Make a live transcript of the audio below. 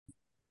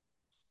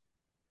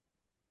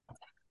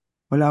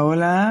Hola,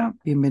 hola,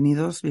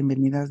 bienvenidos,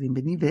 bienvenidas,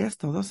 bienvenides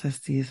todos.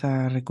 Así es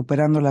a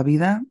Recuperando la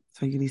Vida.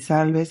 Soy Gris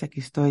Alves y aquí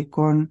estoy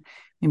con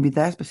mi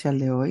invitada especial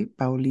de hoy,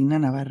 Paulina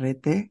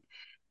Navarrete,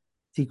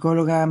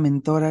 psicóloga,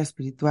 mentora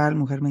espiritual,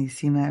 mujer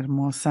medicina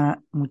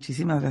hermosa.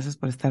 Muchísimas gracias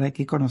por estar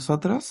aquí con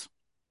nosotros.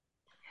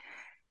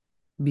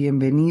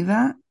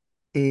 Bienvenida.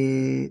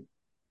 Eh,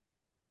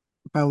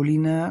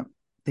 Paulina,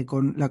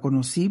 la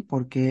conocí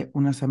porque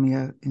unas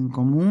amigas en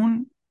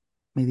común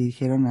me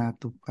dirigieron a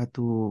tu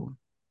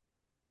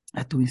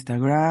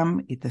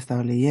Instagram y te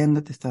estaba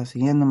leyendo, te estaba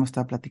siguiendo, me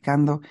estaba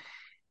platicando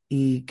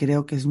y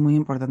creo que es muy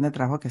importante el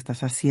trabajo que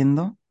estás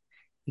haciendo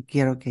y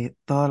quiero que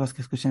todos los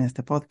que escuchen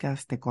este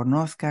podcast te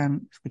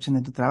conozcan, escuchen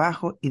de tu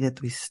trabajo y de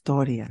tu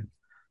historia,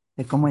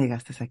 de cómo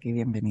llegaste aquí.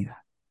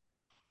 Bienvenida.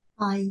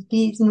 Ay,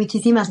 Liz,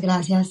 muchísimas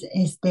gracias.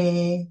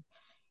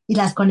 Y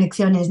las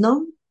conexiones,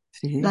 ¿no?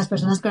 Sí, Las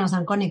personas que nos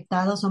han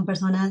conectado son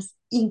personas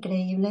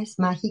increíbles,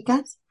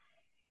 mágicas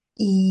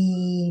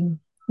y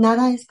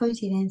nada es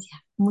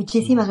coincidencia.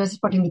 Muchísimas gracias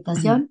por la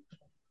invitación,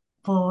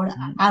 por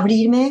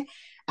abrirme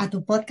a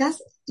tu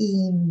podcast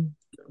y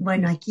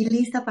bueno, aquí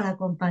lista para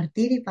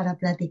compartir y para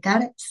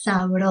platicar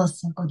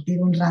sabroso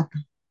contigo un rato.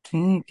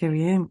 sí, qué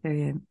bien, qué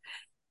bien.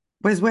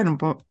 Pues bueno,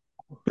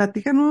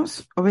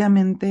 platícanos,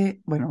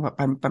 obviamente, bueno,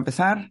 para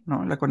empezar,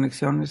 ¿no? La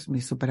conexión es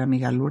mi súper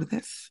amiga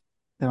Lourdes.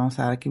 Te vamos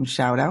a dar aquí un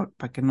shout out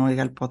para que no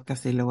oiga el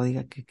podcast y luego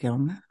diga que qué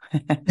onda.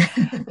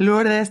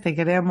 Lourdes, te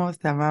queremos,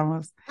 te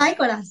amamos. Ay,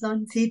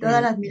 corazón, sí, toda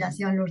Eh, la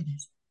admiración,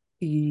 Lourdes.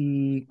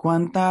 y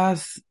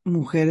cuántas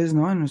mujeres,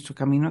 ¿no? En nuestro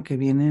camino que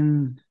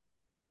vienen,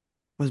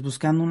 pues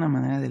buscando una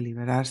manera de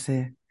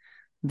liberarse,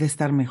 de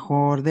estar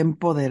mejor, de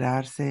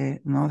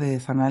empoderarse, ¿no? De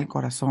sanar el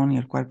corazón y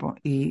el cuerpo.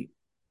 Y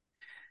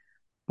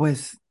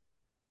pues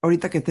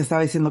ahorita que te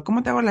estaba diciendo,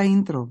 ¿cómo te hago la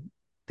intro?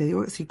 Te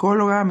digo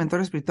psicóloga,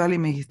 mentor espiritual y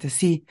me dijiste,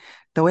 sí,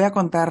 te voy a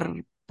contar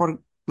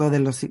por lo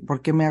de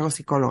por qué me hago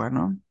psicóloga,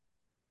 ¿no?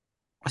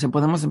 O sea,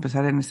 podemos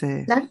empezar en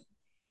ese, Claro.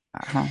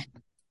 ajá,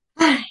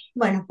 Ay,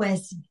 bueno,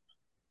 pues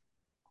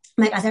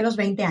me casé a los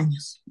 20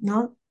 años,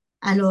 ¿no?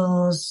 A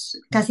los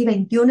casi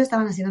 21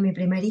 estaba naciendo mi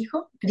primer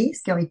hijo,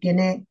 Chris, que hoy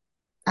tiene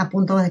a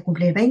punto de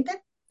cumplir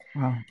 20.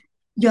 wow.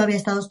 Yo había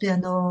estado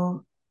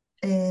estudiando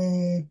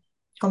eh,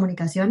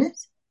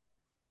 comunicaciones,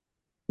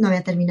 no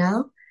había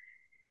terminado.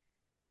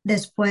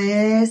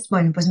 Después,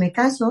 bueno, pues me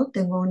caso,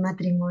 tengo un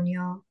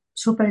matrimonio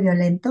súper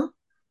violento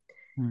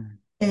Mm,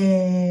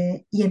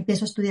 y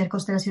empiezo a estudiar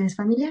constelaciones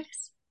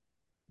familiares,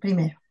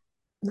 primero,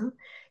 ¿no?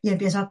 Y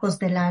empiezo a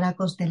constelar, a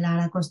constelar,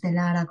 a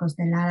constelar, a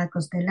constelar, a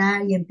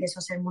constelar y empiezo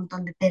a hacer un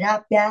montón de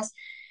terapias.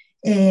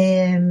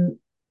 eh,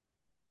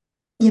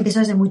 y empiezo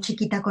desde muy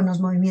chiquita con los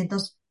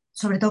movimientos,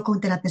 sobre todo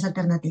con terapias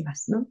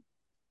alternativas, ¿no?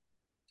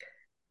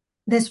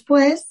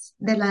 Después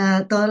de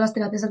todas las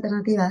terapias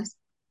alternativas,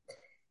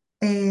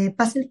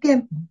 pasa el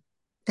tiempo,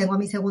 tengo a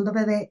mi segundo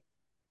bebé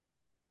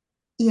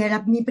y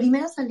era mi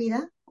primera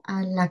salida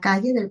a la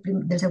calle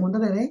del segundo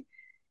bebé,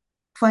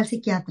 fue al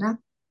psiquiatra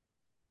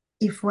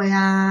y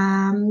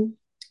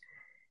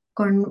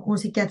con un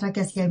psiquiatra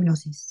que hacía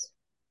hipnosis.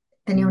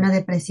 Tenía mm, una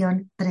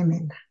depresión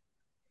tremenda.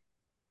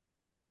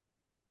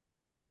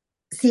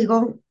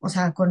 Sigo, o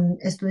sea,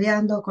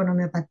 estudiando con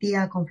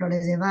homeopatía, con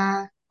flores de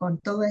Bach, con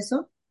todo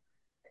eso,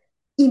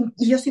 y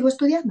yo sigo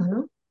estudiando,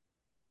 ¿no?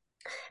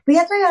 Pero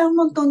ya traía un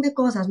montón de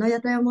cosas, ¿no? Ya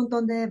traía un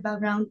montón de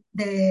background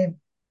de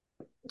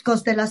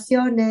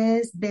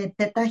constelaciones, de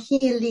Theta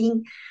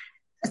Healing,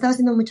 estaba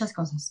haciendo muchas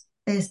cosas.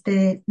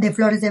 De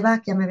flores de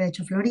Bach, ya me había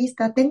hecho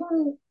florista. Tengo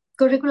un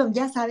currículum,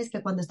 ya sabes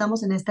que cuando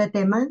estamos en este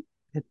tema,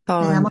 de le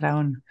todo damos entra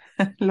uno,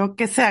 lo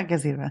que sea que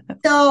sirva.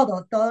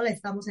 todo le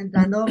estamos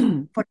entrando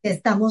porque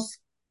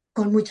estamos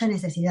con mucha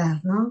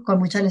necesidad, ¿no? Con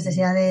mucha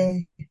necesidad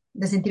de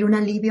sentir un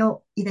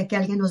alivio y de que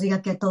alguien nos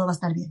diga que todo va a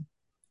estar bien.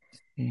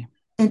 Sí.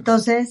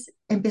 Entonces,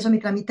 empiezo mi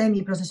trámite de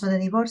mi proceso de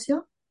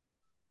divorcio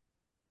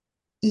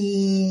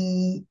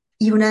y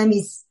una de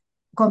mis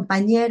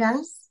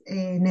compañeras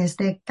en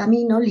este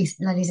camino,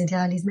 la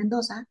licenciada Liz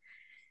Mendoza,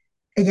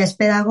 ella es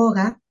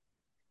pedagoga,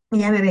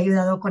 ella me había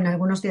ayudado con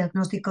algunos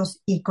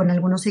diagnósticos y con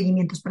algunos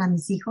seguimientos para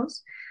mis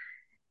hijos.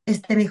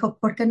 Me dijo,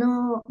 ¿por qué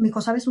no? Me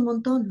dijo, sabes un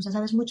montón, o sea,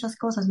 sabes muchas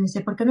cosas. Me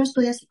dice, ¿por qué no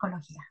estudias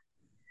psicología?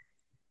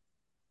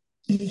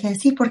 Y dije,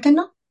 sí, ¿por qué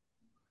no?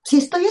 Si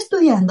estoy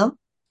estudiando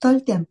todo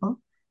el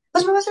tiempo,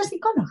 pues me voy a ser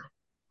psicóloga.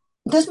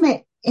 Entonces,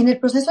 en el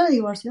proceso de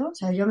divorcio, o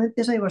sea, yo me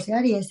empiezo a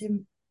divorciar y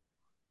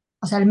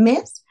o sea, el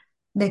mes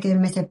de que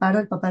me separo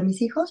el papá de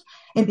mis hijos,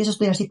 empiezo a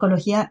estudiar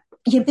psicología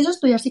y empiezo a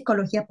estudiar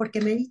psicología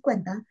porque me di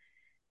cuenta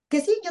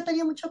que sí, yo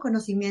tenía mucho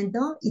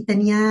conocimiento y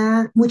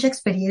tenía mucha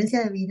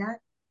experiencia de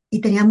vida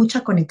y tenía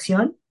mucha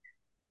conexión,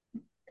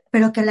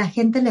 pero que a la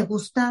gente le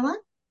gustaba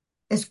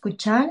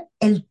escuchar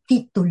el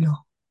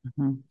título,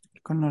 Ujú.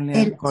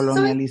 el soy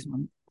Colonialismo,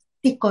 ¿no?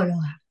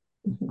 psicóloga.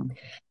 Ujú. Ujú.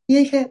 Y yo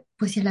dije,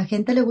 pues si a la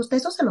gente le gusta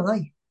eso, se lo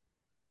doy,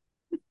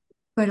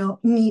 pero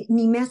ni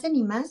me hace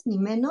ni más, ni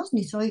menos,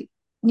 ni soy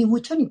ni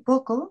mucho ni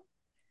poco,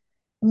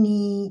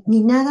 ni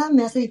nada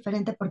me hace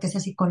diferente porque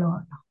sea psicólogo o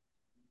no,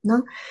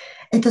 ¿no?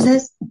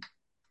 Entonces,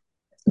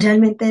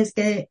 realmente es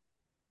que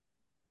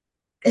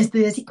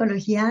estudié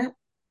psicología,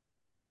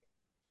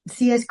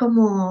 sí es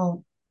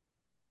como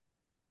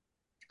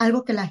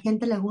algo que la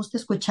gente le gusta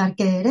escuchar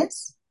que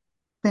eres,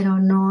 pero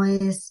no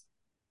es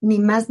ni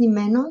más ni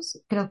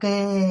menos. Creo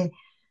que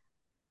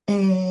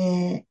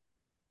eh,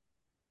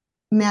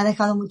 me ha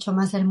dejado mucho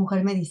más ser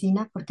mujer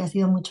medicina porque ha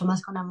sido mucho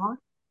más con amor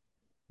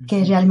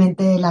que Ujú.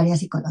 realmente el área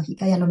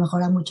psicológica y a lo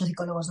mejor a muchos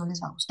psicólogos no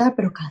les va a gustar,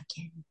 pero cada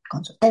quien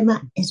con su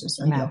tema, eso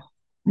soy Claro. yo,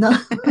 ¿no?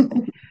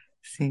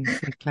 Sí,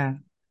 sí,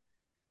 claro,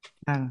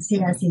 claro.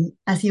 Sí, así,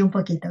 así un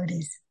poquito,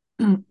 Gris.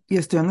 Y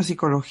estudiando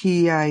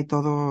psicología y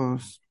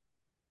todos,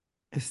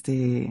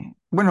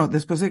 bueno,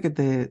 después de que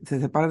te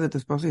separas de tu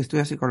esposo y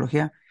estudias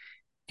psicología,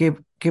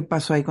 ¿qué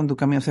pasó ahí con tu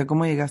camino? O sea,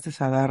 ¿cómo llegaste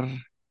a dar,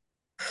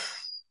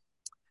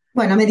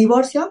 Bueno, me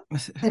divorcio,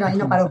 pues, pero ahí no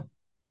ajá, paró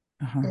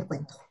el ajá,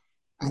 cuento.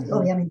 Ahí ujú,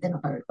 obviamente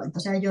no paró el cuento.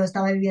 O sea, yo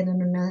estaba viviendo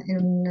en una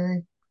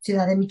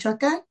ciudad de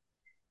Michoacán.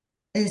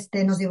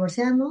 Nos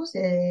divorciamos,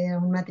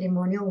 un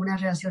matrimonio, una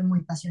relación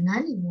muy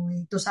pasional y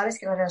muy, tú sabes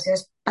que las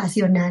relaciones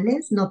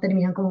pasionales no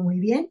terminan como muy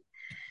bien.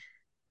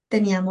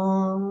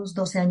 Teníamos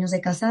 12 años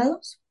de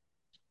casados.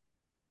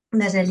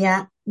 Desde el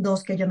día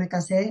 2 que yo me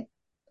casé,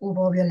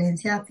 hubo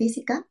violencia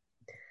física,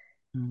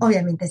 mm,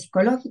 obviamente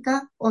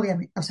psicológica,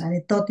 obviamente, o sea,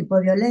 de todo tipo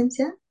de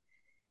violencia.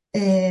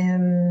 Eh,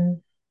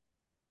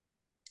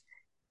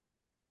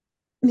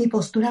 Mi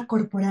postura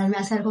corporal me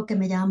hace algo que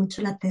me llama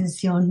mucho la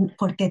atención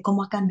porque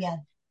cómo ha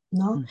cambiado,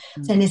 ¿no? O ujú,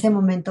 sea, en ese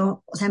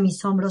momento, o sea,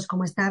 mis hombros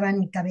como estaban,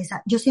 mi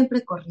cabeza, yo siempre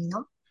he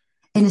corrido,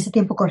 en ese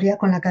tiempo corría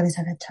con la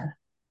cabeza agachada,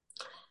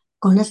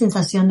 con una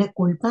sensación de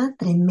culpa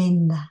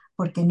tremenda,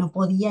 porque no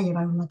podía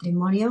llevar un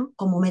matrimonio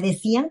como me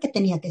decían que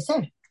tenía que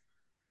ser.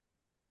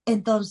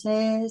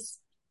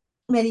 Entonces,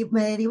 me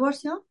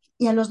divorcio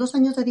y a los 2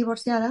 años de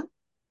divorciada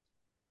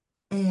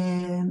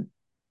eh,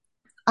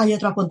 hay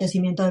otro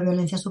acontecimiento de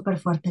violencia súper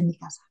fuerte en mi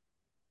casa,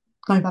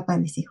 con el papá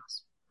de mis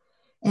hijos,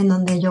 en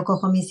donde yo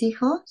cojo mis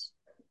hijos,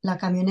 la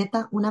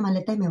camioneta, una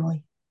maleta y me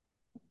voy.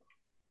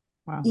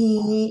 wow,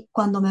 Y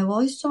cuando me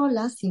voy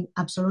sola, sin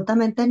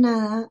absolutamente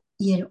nada,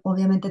 y él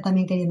obviamente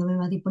también queriéndome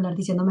manipular,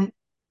 diciéndome,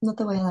 no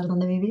te voy a dar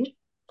dónde vivir,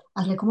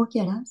 hazle como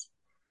quieras.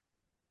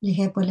 Le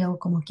dije, pues le hago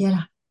como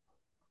quiera.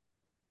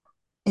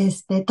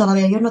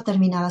 Todavía yo no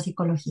terminaba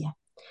psicología.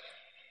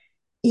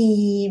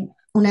 Y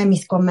una de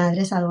mis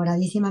comadres,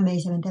 adoradísima, me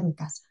dice, vente a mi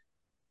casa.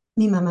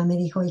 Mi mamá me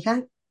dijo,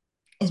 hija,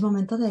 es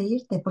momento de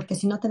irte, porque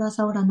si no te vas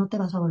ahora, no te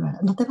vas a volver,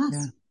 no te ya,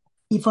 vas.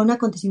 Y fue un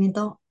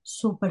acontecimiento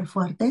súper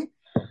fuerte,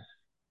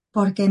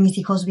 porque mis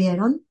hijos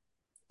vieron,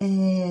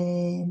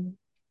 eh,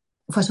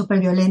 fue súper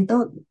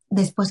violento.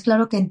 Después,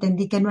 claro que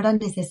entendí que no era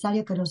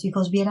necesario que los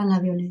hijos vieran la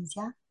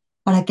violencia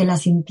para que la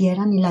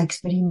sintieran y la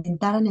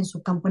experimentaran en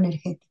su campo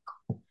energético.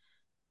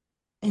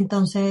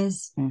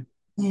 Entonces, sí,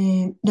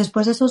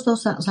 después de esos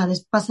 2 años, o sea,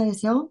 después de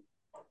eso,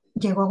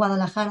 llegó a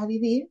Guadalajara a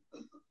vivir,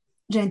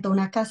 rentó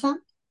una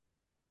casa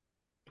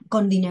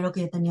con dinero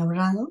que yo tenía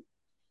ahorrado,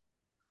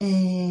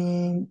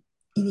 eh,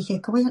 y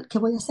dije, qué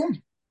voy a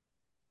hacer?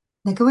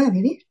 ¿De qué voy a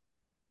vivir?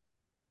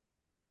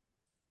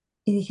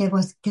 Y dije,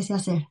 pues, ¿qué sé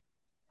hacer?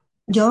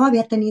 Yo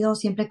había tenido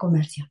siempre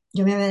comercio.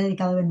 Yo me había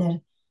dedicado a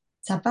vender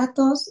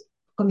zapatos.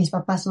 Con mis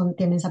papás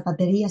tienen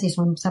zapaterías y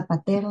son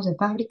zapateros de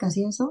fábricas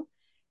y eso,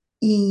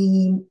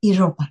 y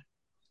ropa.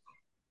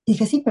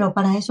 Dije, sí, pero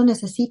para eso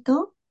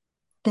necesito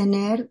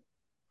tener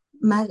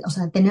más, o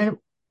sea,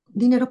 tener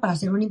dinero para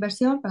hacer una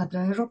inversión, para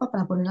traer ropa,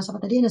 para poner la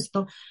zapatería.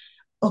 Necesito,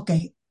 ok,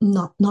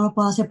 no, no lo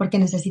puedo hacer porque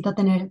necesito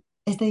tener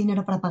este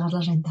dinero para pagar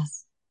las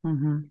rentas.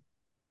 ujú,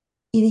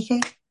 Y dije,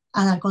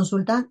 a dar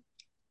consulta,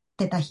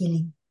 Teta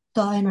Healing.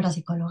 Todavía no era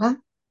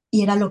psicóloga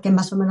y era lo que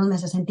más o menos me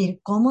hace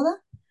sentir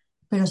cómoda,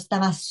 pero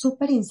estaba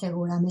súper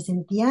insegura, me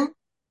sentía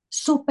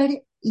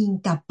súper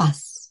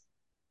incapaz,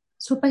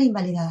 súper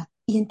invalidada.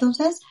 Y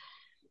entonces,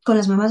 con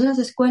las mamás de las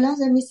escuelas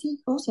de mis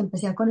hijos,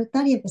 empecé a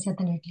conectar y empecé a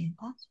tener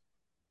clientas.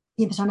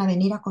 Y empezaron a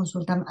venir a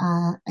consultar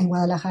en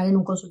Guadalajara en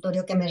un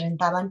consultorio que me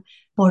rentaban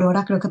por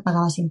hora, creo que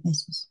pagaba 100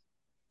 pesos.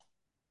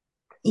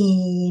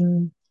 Y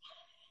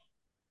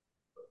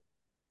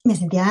me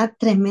sentía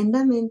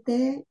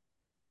tremendamente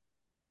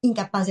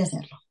incapaz de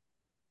hacerlo.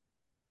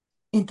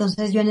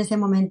 Entonces yo en ese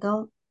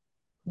momento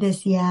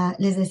les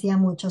decía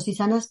mucho, si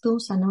sanas tú,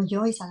 sano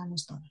yo y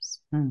sanamos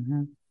todos.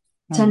 ujú,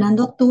 ay,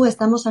 Sanando tú,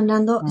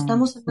 ay,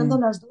 estamos sanando sí,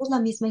 las dos la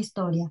misma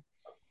historia,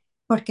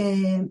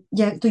 porque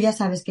tú ya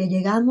sabes que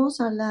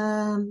llegamos a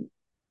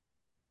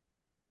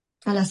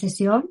la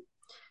sesión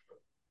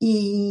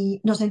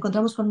y nos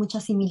encontramos con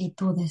muchas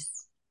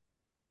similitudes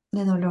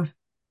de dolor,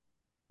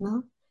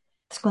 ¿no?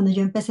 Entonces, cuando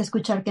yo empecé a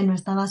escuchar que no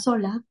estaba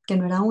sola, que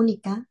no era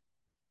única,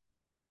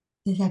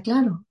 decía,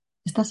 claro,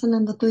 estás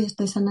sanando tú y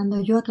estoy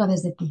sanando yo a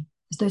través de ti,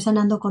 estoy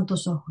sanando con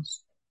tus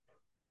ojos.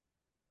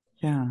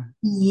 ya.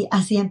 Y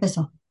así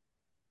empezó.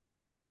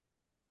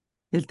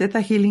 El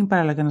Theta Healing,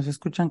 para la que nos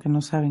escuchan que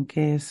no saben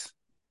qué es,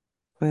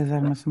 puedes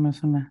dar más o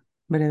menos una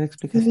breve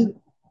explicación. Y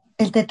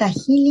el Theta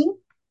Healing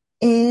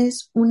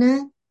es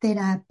una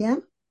terapia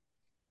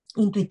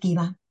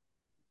intuitiva,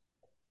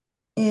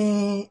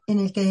 en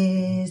el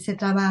que se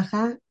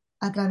trabaja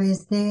a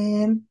través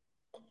de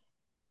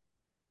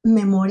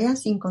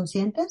memorias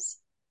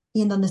inconscientes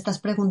y en donde estás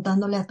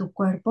preguntándole a tu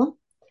cuerpo,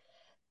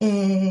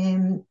 eh,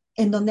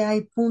 en donde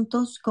hay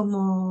puntos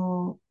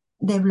como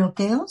de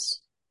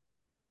bloqueos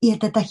y el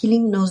Theta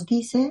Healing nos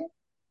dice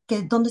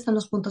que dónde están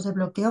los puntos de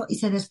bloqueo y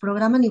se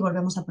desprograman y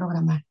volvemos a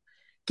programar.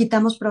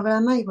 Quitamos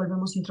programa y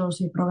volvemos a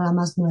introducir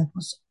programas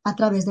nuevos a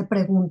través de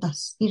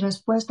preguntas y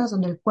respuestas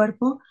donde el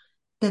cuerpo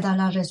te da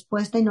la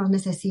respuesta y no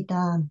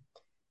necesita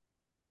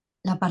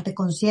la parte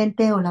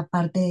consciente o la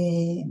parte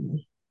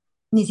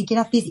ni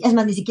siquiera física, es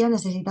más, ni siquiera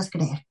necesitas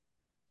creer,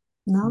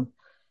 ¿no?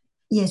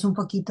 Y es un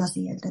poquito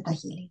así el Theta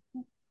Healing.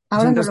 O sea,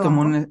 Ahora no lo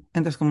hago.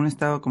 entras como un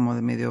estado como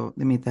de medio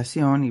de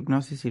meditación,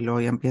 hipnosis, y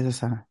luego ya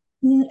empiezas a,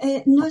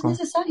 No ¿o es cómo?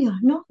 necesario,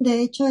 ¿no?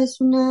 De hecho,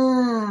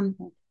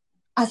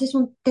 haces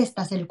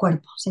testas el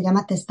cuerpo, se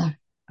llama testar.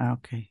 Ah,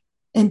 ok.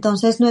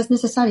 Entonces no es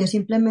necesario,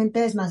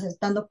 simplemente es más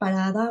estando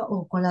parada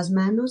o con las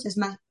manos, es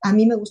más, a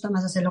mí me gusta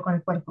más hacerlo con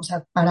el cuerpo, o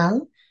sea,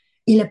 parado,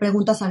 y le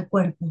preguntas al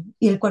cuerpo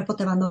y el cuerpo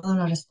te va dando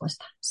la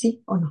respuesta,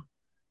 sí o no,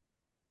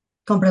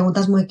 con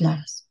preguntas muy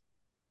claras.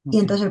 Y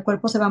Ok. entonces el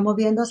cuerpo se va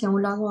moviendo hacia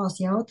un lado o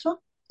hacia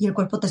otro y el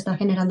cuerpo te está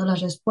generando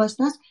las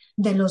respuestas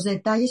de los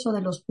detalles o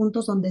de los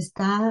puntos donde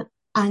está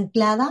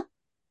anclada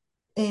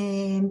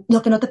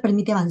lo que no te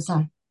permite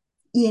avanzar.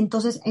 Y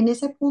entonces en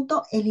ese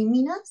punto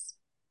eliminas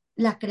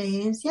la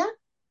creencia,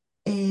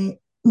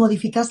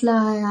 modificas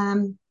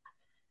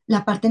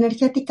la parte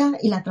energética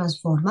y la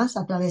transformas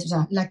a través, o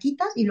sea, la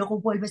quitas y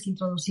luego vuelves a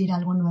introducir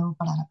algo nuevo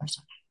para la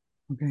persona.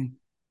 Ok.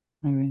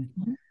 Muy bien.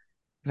 ¿No?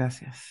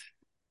 Gracias.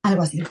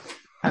 Algo así,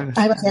 Algo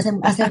así.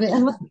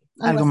 algo así,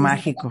 algo Algo así es.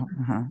 mágico.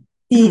 Ajá.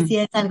 Sí, sí,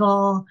 es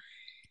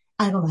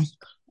algo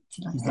mágico.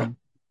 Sí, lo es. Ujú.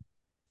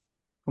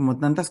 Como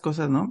tantas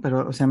cosas, ¿no?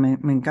 Pero, o sea,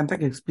 me encanta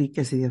que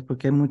expliques ideas,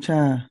 porque hay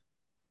mucha,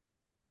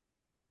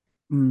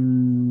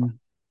 mm,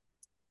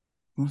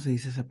 ¿cómo se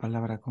dice esa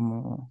palabra?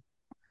 Como,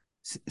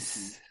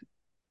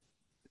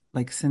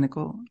 like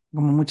cynical,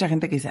 como mucha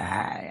gente que dice,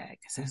 ay,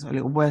 ¿qué es eso? Le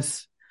digo,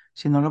 pues,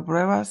 si no lo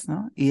pruebas,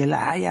 ¿no? Y el,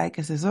 ay,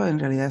 ¿qué es eso? En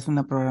realidad es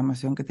una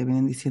programación que te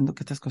vienen diciendo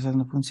que estas cosas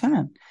no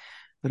funcionan,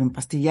 pero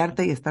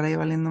empastillarte y estar ahí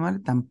valiendo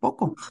mal,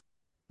 tampoco,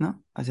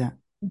 ¿no? O sea,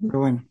 Ujú. pero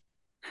bueno.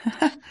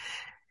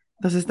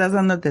 Entonces estás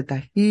dando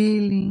Teta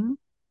Healing,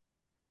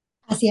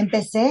 Así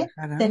empecé,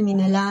 Jara.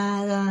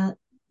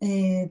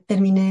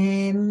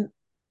 terminé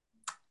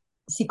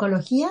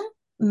psicología,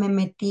 me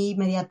metí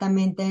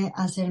inmediatamente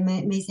a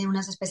hacerme, me hice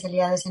unas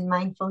especialidades en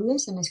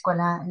mindfulness en la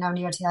escuela, en la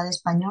Universidad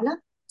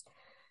Española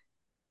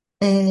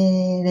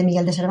de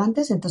Miguel de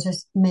Cervantes,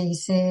 entonces me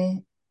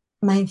hice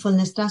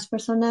mindfulness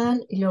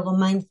transpersonal y luego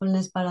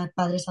mindfulness para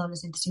padres,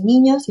 adolescentes y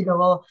niños y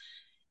luego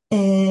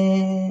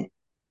eh,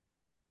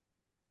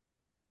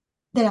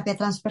 terapia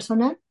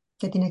transpersonal,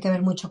 que tiene que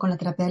ver mucho con la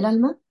terapia del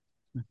alma.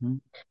 Ujú,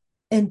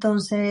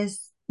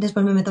 Entonces,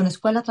 después me meto en una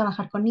escuela a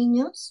trabajar con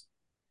niños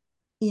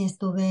y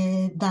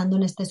estuve dando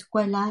en esta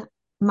escuela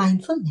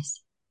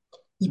mindfulness.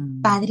 Y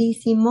mm,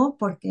 padrísimo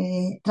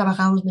porque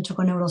trabajamos mucho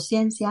con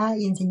neurociencia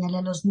y enseñarle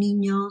a los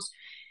niños,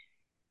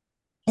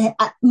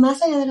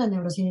 más allá de la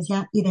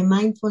neurociencia y de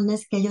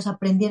mindfulness, que ellos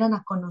aprendieran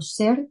a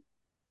conocer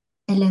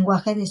el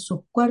lenguaje de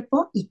su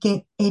cuerpo y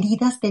qué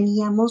heridas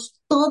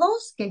teníamos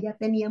todos, que ya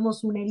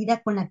teníamos una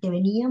herida con la que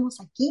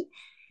veníamos aquí.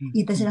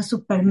 Y entonces era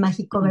súper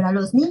mágico ver a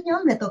los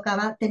niños.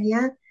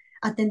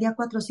 Atendía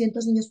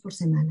 400 niños por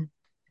semana.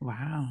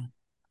 wow.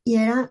 Y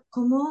era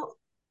como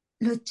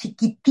los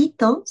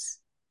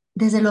chiquititos,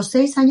 desde los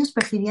 6 años,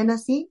 percibían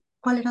así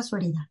cuál era su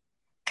herida,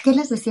 qué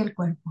les decía el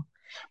cuerpo,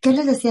 qué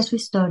les decía su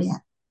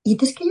historia. Y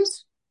entonces que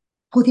ellos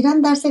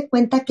pudieran darse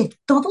cuenta que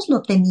todos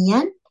lo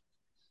tenían,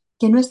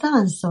 que no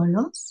estaban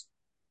solos,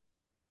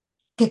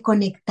 que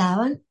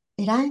conectaban,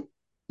 era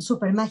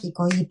súper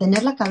mágico. Y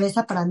tener la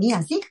cabeza para mí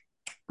así,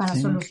 para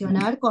Sí,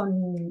 solucionar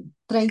con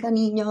 30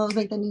 niños,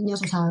 20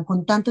 niños, o sea,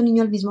 con tanto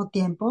niño al mismo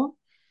tiempo,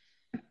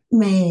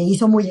 me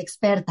hizo muy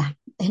experta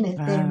en el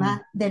claro,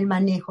 tema del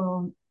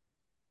manejo,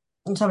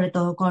 sobre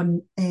todo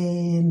con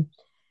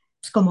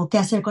pues como qué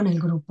hacer con el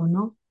grupo,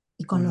 ¿no?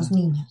 Y con los claro.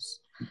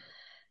 niños.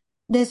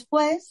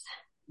 Después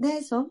de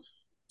eso,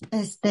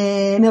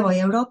 me voy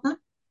a Europa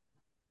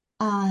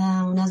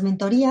a unas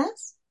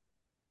mentorías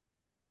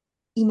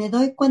y me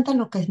doy cuenta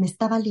lo que me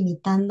estaba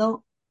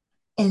limitando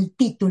el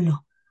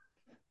título.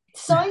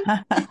 Soy,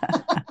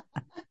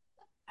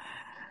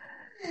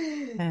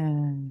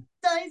 Eh,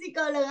 soy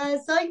psicóloga,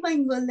 soy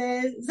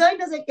mindfulness, soy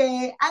no sé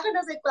qué, hago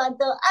no sé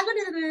cuánto, hago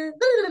no sé...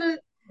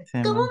 sí,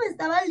 ¿Cómo man. me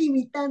estaba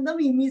limitando a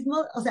mí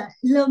mismo? O sea,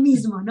 lo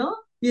mismo, ¿no?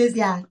 Y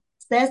decía,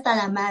 usted está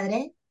la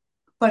madre,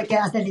 porque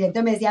hasta el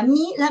director me decía,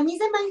 la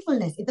misa de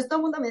mindfulness. Entonces todo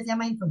el mundo me decía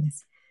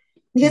mindfulness.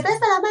 Dije, usted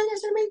está la madre de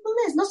ser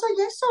mindfulness. No soy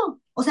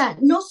eso. O sea,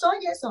 no soy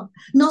eso.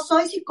 No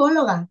soy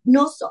psicóloga.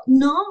 No,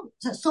 o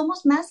sea,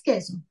 somos más que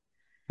eso.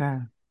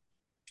 Claro.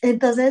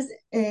 Entonces,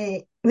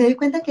 me di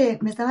cuenta que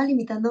me estaba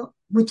limitando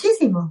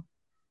muchísimo,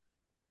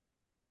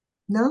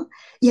 ¿no?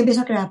 Y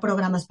empiezo a crear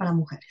programas para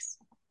mujeres,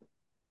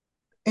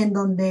 en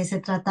donde se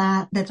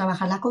trata de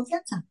trabajar la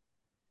confianza,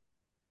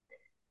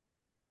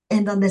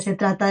 en donde se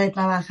trata de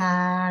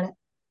trabajar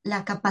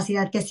la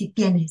capacidad que sí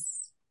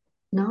tienes,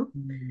 ¿no?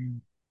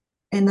 Mm,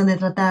 en donde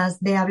tratas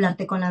de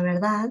hablarte con la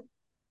verdad,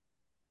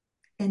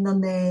 en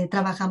donde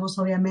trabajamos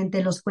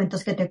obviamente los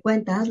cuentos que te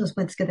cuentas. Los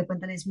cuentos que te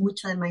cuentan es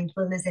mucho de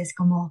mindfulness, es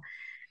como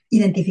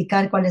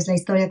identificar cuál es la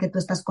historia que tú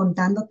estás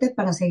contándote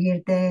para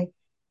seguirte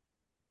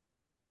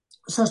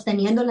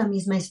sosteniendo la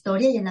misma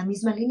historia y en la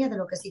misma línea de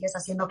lo que sigues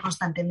haciendo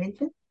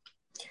constantemente.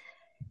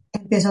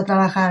 Empiezo a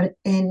trabajar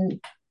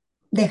en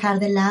dejar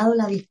de lado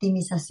la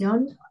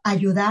victimización,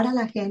 ayudar a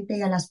la gente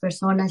y a las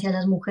personas y a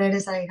las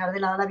mujeres a dejar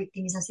de lado la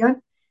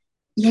victimización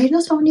y a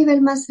irnos a un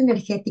nivel más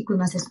energético y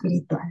más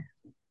espiritual,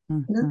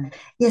 ¿no? Ujú.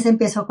 Y eso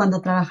empiezo cuando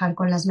a trabajar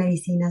con las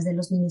medicinas de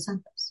los niños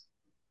santos.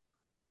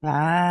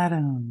 Claro,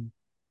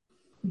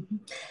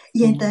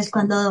 Y sí. entonces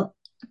cuando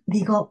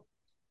digo,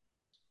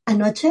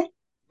 anoche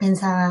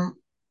pensaba,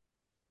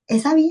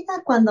 esa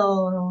vida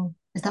cuando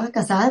estaba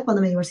casada,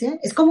 cuando me divorcié,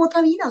 es como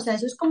otra vida, o sea,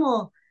 eso es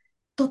como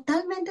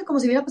totalmente como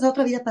si hubiera pasado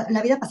otra vida,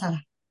 la vida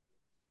pasada.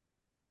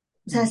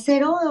 O sea, Mm.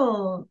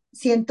 cero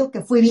siento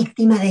que fui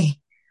víctima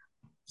de,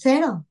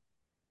 cero.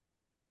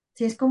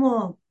 Sí, es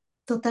como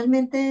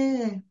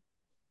totalmente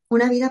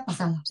una vida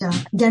pasada. O sea,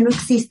 ya no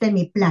existe en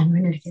mi plano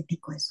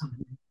energético eso.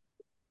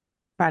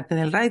 Parte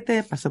del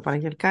raite, pasó por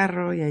ahí el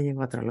carro y ya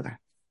llegó a otro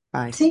lugar.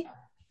 Bye. Sí,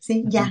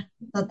 sí, Ujú. ya,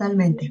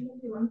 totalmente.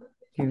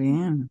 Qué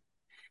bien.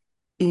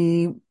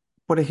 Y,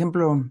 por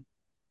ejemplo,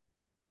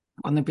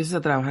 cuando empiezas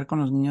a trabajar con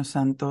los niños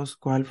santos,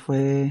 ¿cuál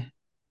fue?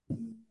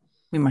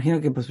 Me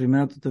imagino que pues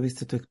primero tú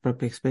tuviste tu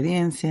propia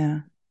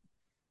experiencia,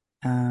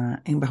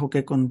 en bajo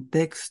qué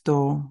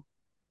contexto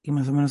y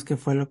más o menos qué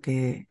fue lo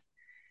que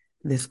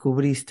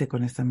descubriste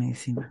con esta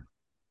medicina.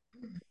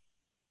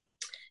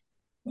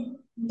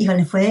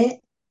 Híjole,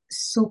 fue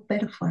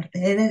súper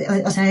fuerte.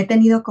 O sea, he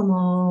tenido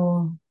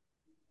como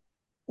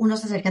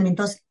unos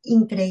acercamientos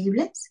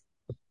increíbles.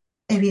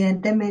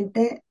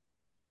 Evidentemente,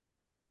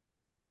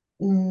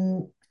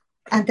 mm,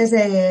 antes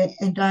de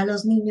entrar a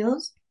los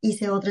niños,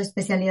 hice otra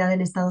especialidad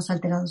en estados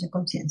alterados de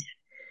conciencia,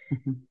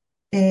 Ujú,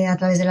 a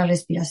través de la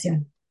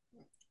respiración,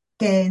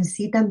 que en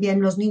sí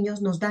también los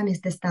niños nos dan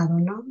este estado,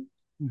 ¿no?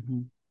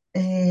 ujú,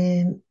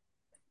 Eh,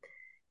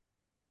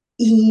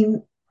 y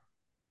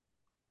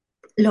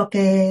lo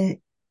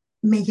que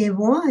me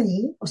llevó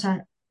ahí, o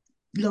sea,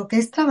 lo que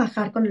es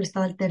trabajar con el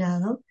estado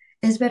alterado,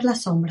 es ver la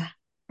sombra.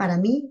 Para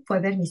mí fue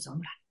ver mi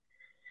sombra.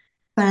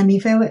 Para mí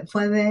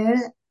fue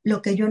ver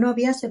lo que yo no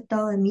había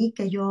aceptado de mí,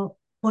 que yo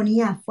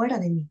ponía afuera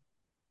de mí,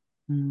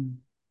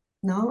 mm,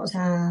 ¿no? O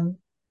sea,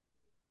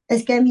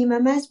 es que mi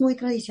mamá es muy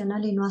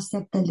tradicional y no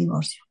acepta el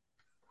divorcio.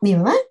 Mi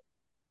mamá,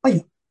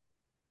 oye,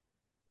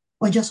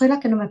 o yo soy la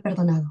que no me he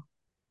perdonado,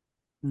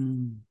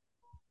 mm.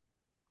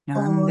 o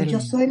Ándele. yo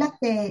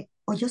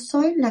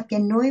soy la que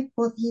no he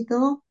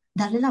podido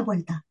darle la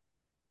vuelta.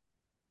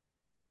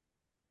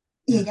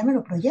 Y Ya. ella me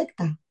lo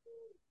proyecta.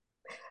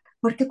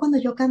 Porque cuando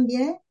yo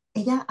cambié,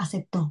 ella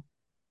aceptó.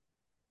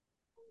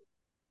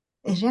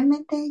 ¿Es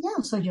realmente ella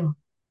o soy yo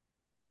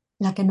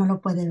la que no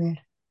lo puede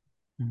ver?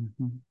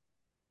 Ujú.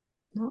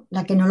 ¿No?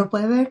 La que no lo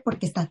puede ver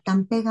porque está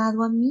tan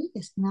pegado a mí,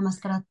 es una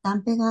máscara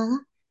tan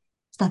pegada,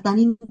 está tan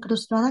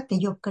incrustada que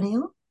yo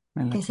creo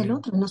Me la que es el creo.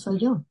 otro, no soy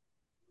yo.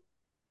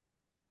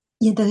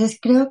 Y entonces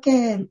creo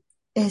que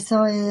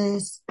eso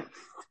es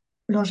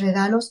los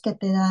regalos que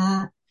te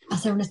da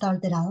hacer un estado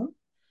alterado,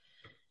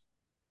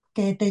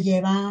 que te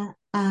lleva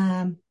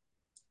a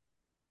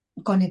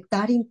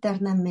conectar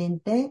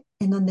internamente,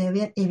 en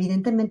donde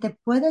evidentemente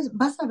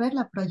vas a ver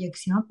la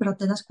proyección, pero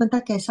te das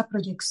cuenta que esa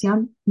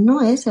proyección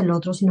no es el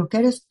otro, sino que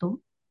eres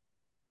tú,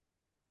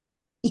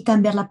 y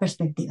cambiar la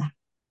perspectiva,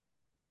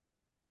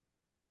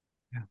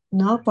 Ya.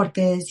 ¿no?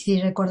 Porque si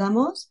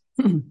recordamos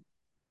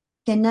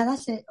que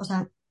o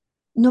sea,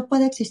 no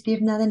puede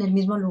existir nada en el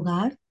mismo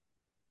lugar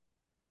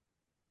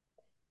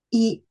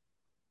y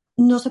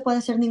no se puede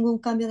hacer ningún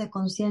cambio de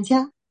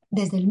conciencia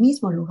desde el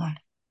mismo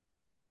lugar.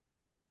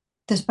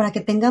 Entonces, para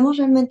que tengamos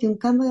realmente un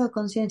cambio de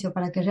conciencia,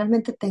 para que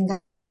realmente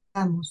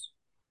tengamos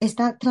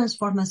esta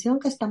transformación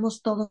que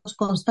estamos todos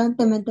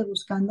constantemente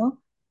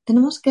buscando,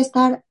 tenemos que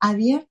estar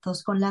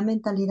abiertos con la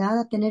mentalidad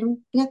a tener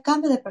un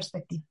cambio de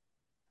perspectiva.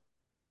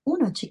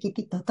 Uno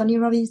chiquitito. Tony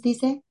Robbins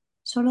dice,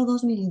 solo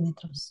 2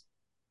 milímetros.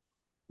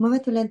 Mueve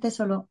tu lente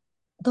solo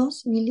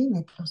 2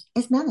 milímetros.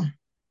 Es nada,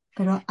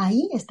 pero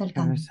ahí está el Pero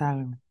cambio. es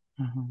algo.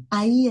 Ajá.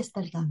 Ahí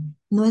está el cambio.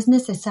 No es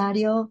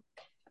necesario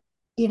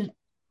ir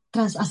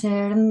tras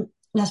hacer,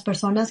 las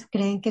personas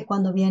creen que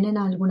cuando vienen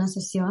a alguna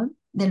sesión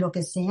de lo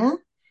que sea,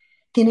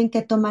 tienen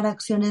que tomar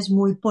acciones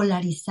muy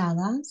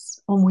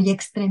polarizadas o muy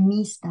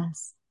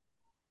extremistas,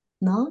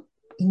 ¿no?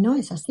 Y no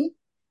es así.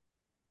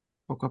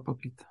 Poco a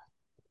poquito.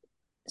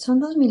 Son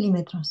 2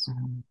 milímetros.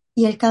 Ajá.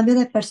 Y el cambio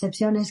de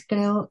percepción es,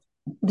 creo,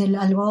 de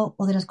algo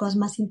o de las cosas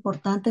más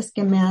importantes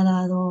que me ha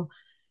dado,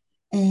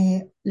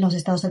 los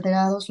estados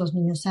alterados, los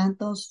niños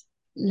santos,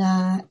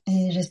 la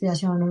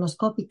respiración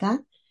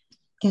holoscópica,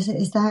 que es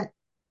esta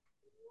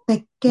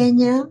Ujú.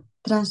 pequeña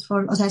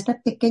o sea, este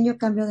pequeño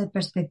cambio de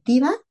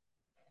perspectiva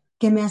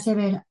que me hace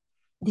ver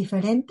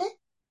diferente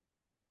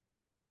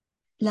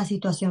la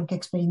situación que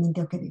experimenté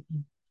o que viví,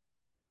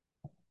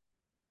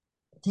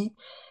 ¿sí?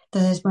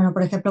 Entonces, bueno,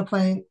 por ejemplo,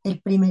 fue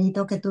el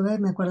primerito que tuve,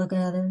 me acuerdo que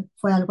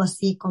fue algo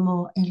así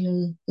como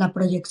la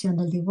proyección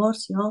del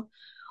divorcio.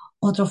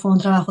 Otro fue un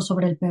trabajo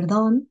sobre el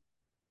perdón,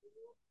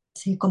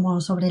 sí,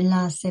 como sobre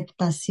la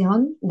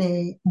aceptación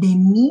de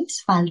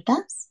mis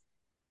faltas,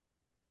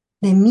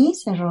 de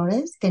mis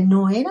errores, que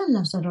no eran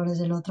los errores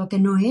del otro, que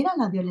no era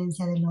la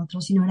violencia del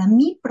otro, sino era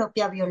mi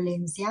propia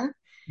violencia,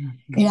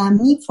 Ujú, era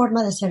mi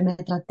forma de serme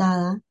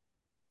tratada,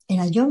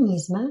 era yo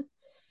misma.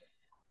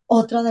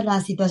 Otra de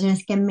las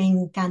situaciones que me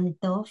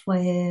encantó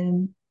fue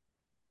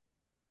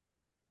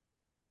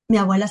mi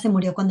abuela se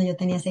murió cuando yo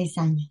tenía 6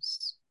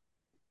 años,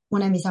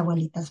 una de mis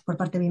abuelitas por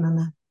parte de mi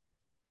mamá.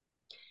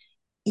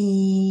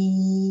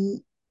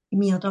 Y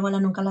mi otra abuela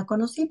nunca la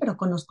conocí, pero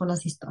conozco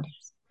las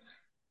historias.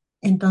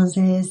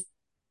 Entonces,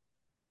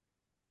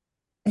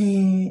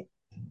 eh,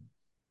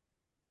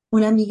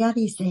 una amiga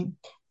dice,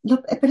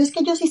 pero es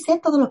que yo sí sé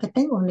todo lo que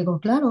tengo. Le digo,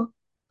 claro,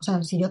 o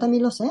sea, si yo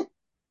también lo sé.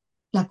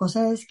 La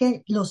cosa es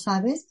que lo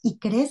sabes y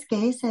crees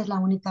que esa es la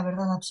única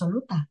verdad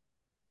absoluta.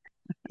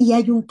 Y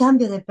hay un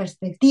cambio de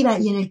perspectiva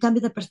y en el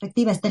cambio de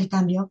perspectiva está el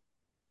cambio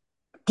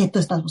que tú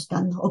estás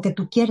buscando o que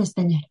tú quieres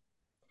tener.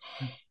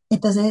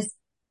 Entonces,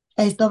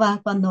 esto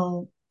va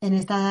cuando en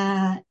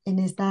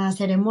esta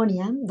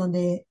ceremonia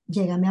donde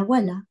llega mi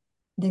abuela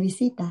de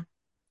visita,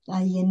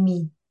 ahí en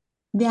mi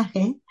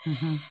viaje,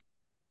 ujú,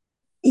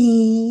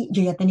 y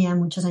yo ya tenía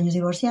muchos años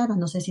divorciada,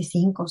 no sé si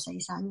 5 o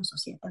 6 años o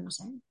 7, no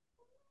sé.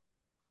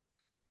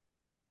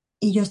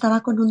 Y yo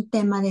estaba con un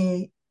tema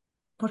de,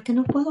 ¿por qué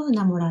no puedo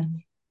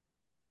enamorarme?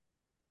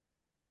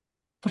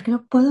 ¿Por qué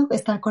no puedo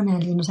estar con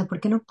alguien? O sea, ¿por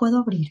qué no puedo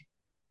abrir?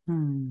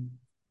 mm.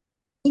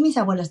 Y mis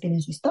abuelas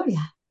tienen su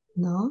historia,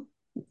 ¿no?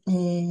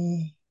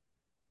 Eh,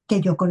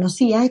 que yo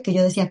conocía y que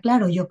yo decía,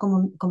 claro, yo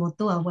como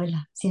tu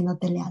abuela,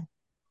 siéndote leal,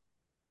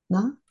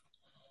 ¿no?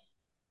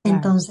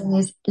 Claro.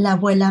 Entonces, la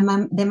abuela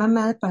de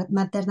mamá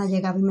materna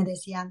llegaba y me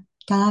decía,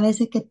 cada vez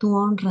que tú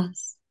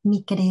honras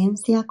mi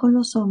creencia con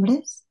los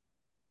hombres,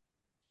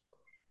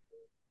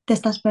 te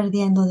estás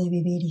perdiendo de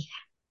vivir, hija.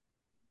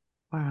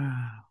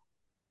 Wow.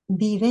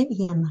 Vive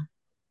y ama.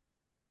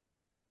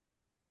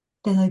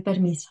 Te doy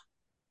permiso.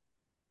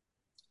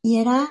 Y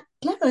era,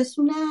 claro,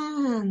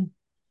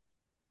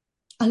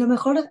 a lo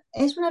mejor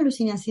es una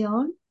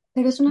alucinación,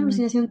 pero es una Mm.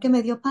 alucinación que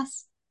me dio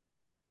paz.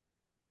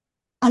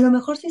 A lo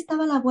mejor sí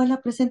estaba la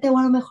abuela presente o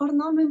a lo mejor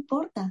no, no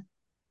importa,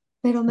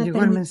 pero me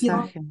Llegó el permitió.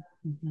 mensaje.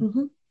 Ujú.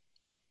 Ujú.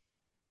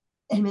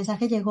 El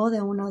mensaje llegó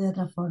de una o de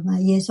otra forma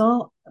y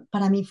eso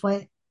para mí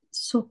fue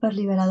súper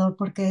liberador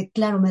porque,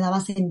 claro, me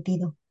daba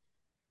sentido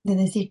de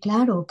decir,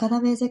 claro, cada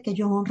vez de que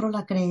yo honro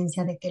la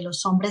creencia de que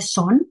los hombres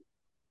son,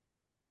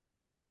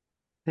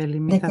 Te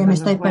de limitas que a me los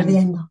estoy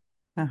buenos. perdiendo,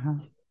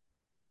 Ajá.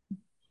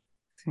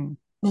 Sí,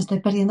 me estoy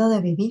perdiendo de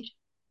vivir,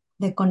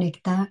 de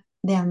conectar,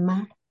 de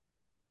amar.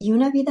 Y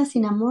una vida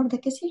sin amor,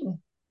 ¿de qué sirve?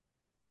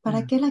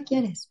 ¿Para no, qué la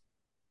quieres?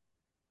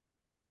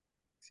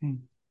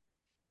 sí.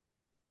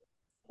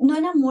 No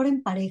en amor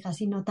en pareja,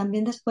 sino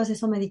también después de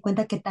eso me di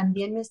cuenta que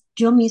también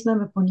yo misma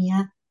me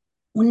ponía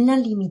una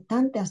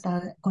limitante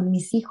hasta con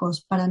mis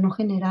hijos para no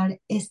generar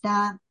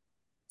esta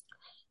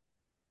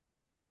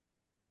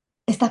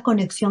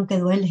conexión que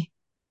duele.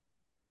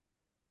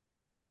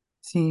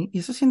 Sí, y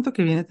eso siento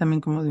que viene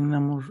también como de un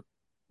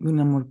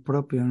amor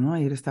propio, ¿no?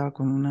 Ayer estaba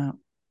con una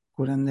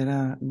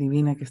curandera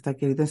divina que está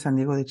aquí ahorita en San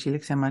Diego de Chile,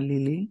 que se llama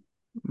Lili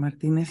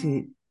Martínez,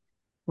 y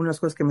una de las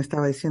cosas que me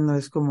estaba diciendo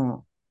es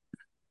como,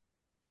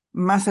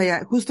 más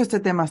allá, justo este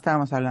tema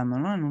estábamos hablando,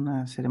 ¿no? En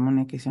una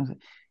ceremonia que hicimos.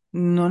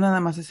 No nada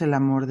más es el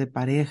amor de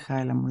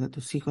pareja, el amor de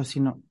tus hijos,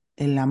 sino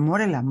el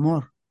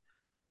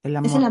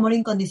Es el amor amor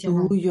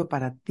incondicional. tuyo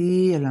para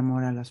ti, el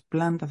amor a las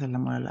plantas, el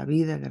amor a la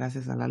vida,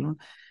 gracias a la luna.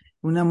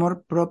 Un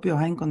amor propio,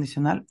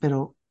 incondicional,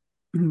 pero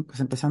pues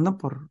empezando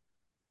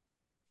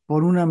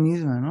por una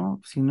misma,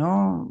 ¿no? Si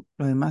no,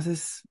 lo demás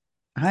es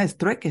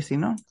trueque, si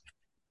no,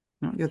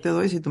 ¿no? Yo te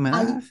doy si tú me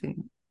Hay, das, sí.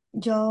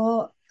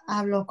 yo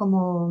hablo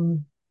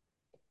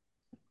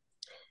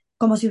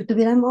como si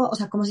tuviéramos, o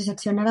sea, como si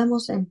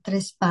seccionáramos en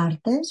tres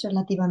partes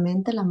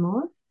relativamente el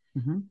amor,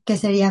 Ujú, que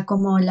sería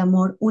como el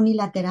amor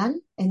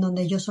unilateral, en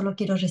donde yo solo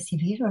quiero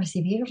recibir,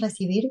 recibir,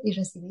 recibir y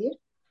recibir.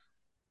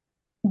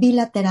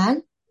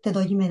 Bilateral, te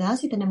doy y me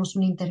das y tenemos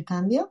un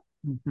intercambio.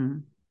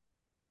 ujú.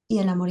 Y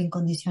el amor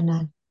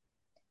incondicional,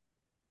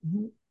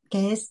 ujú,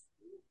 que es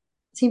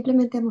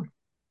simplemente amor.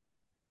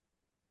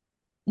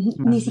 Ujú.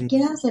 Ni Más bien.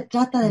 siquiera se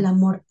trata del Ujú.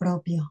 amor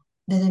propio,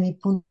 desde mi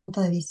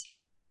punto de vista,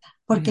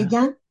 Ah, porque ya.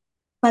 ya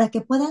para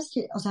que puedas,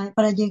 o sea,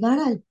 para llegar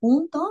al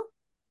punto,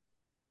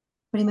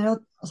 primero,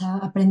 o sea,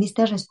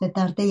 aprendiste a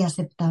respetarte y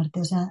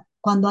aceptarte. O sea,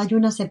 cuando hay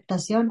una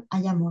aceptación,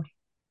 hay amor.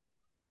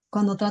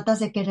 Cuando tratas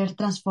de querer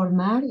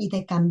transformar y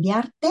de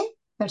cambiarte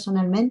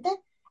personalmente,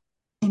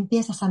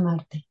 empiezas a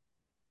amarte.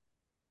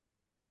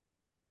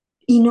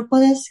 Y no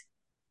puedes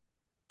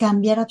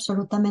cambiar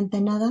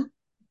absolutamente nada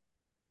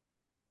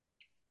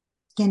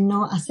que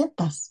no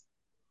aceptas,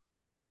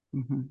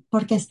 Ujú,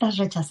 porque estás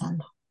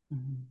rechazando.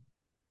 ujú.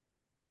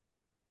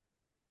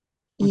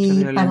 Mucha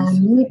Y para violencia.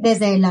 mí,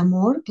 desde el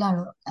amor,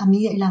 claro, a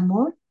mí el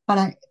amor,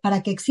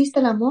 para que exista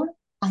el amor,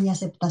 hay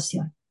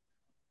aceptación.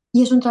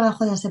 Y es un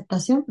trabajo de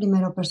aceptación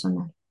primero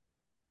personal,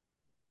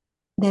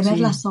 de ver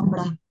la Sí,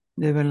 sombra,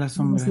 de ver la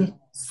de sombra. decir,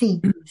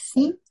 sí,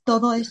 sí,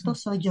 todo esto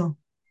soy yo,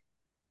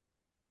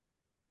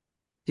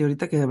 Y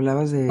ahorita que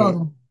hablabas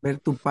de todo. ver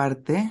tu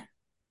parte,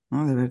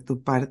 ¿no? De ver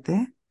tu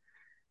parte,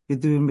 yo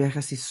tuve un viaje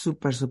así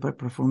súper, súper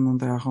profundo, un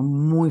trabajo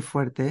muy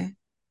fuerte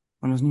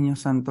con los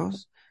niños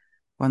santos,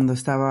 cuando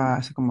estaba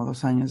hace como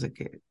 2 años de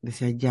que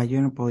decía, ya,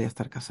 yo no podía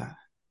estar casada.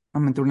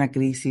 No, me entró una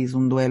crisis,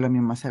 un duelo, mi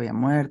mamá se había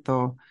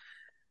muerto,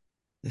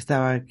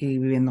 estaba aquí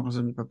viviendo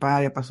con mi papá,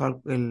 había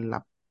pasado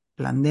la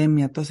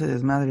pandemia, todo ese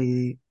desmadre,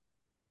 y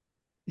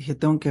dije,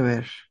 tengo que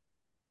ver,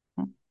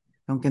 ¿no?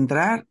 Tengo que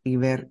entrar y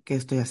ver qué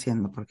estoy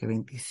haciendo, porque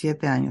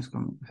 27 años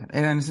o sea,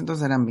 en ese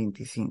entonces eran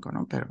 25,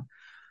 ¿no? Pero,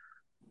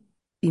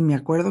 y me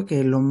acuerdo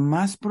que lo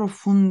más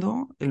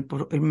profundo,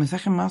 el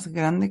mensaje más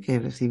grande que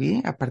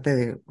recibí, aparte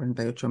de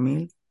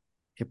 48,000,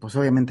 que pues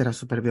obviamente era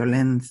súper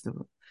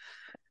violento,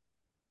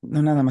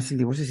 no nada más el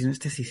divorcio, sino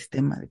este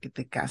sistema de que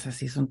te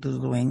casas y son tus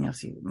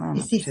dueños y no,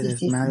 Sí, no, sí, pinche sí,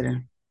 sí, sí.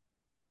 desmadre.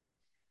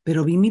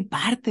 Pero vi mi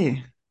parte,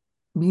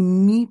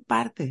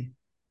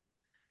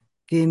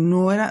 que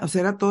no era, o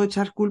sea, era todo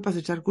echar culpas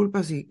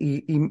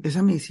y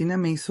esa medicina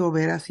me hizo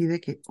ver así de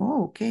que,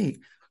 oh, ok,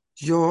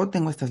 yo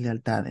tengo estas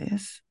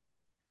lealtades,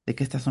 de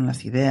que estas son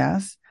las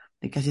ideas,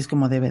 de que así es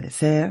como debe de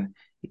ser,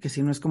 y que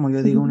si no es como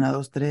yo digo, Ujú. una,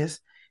 dos,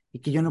 tres, y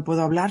que yo no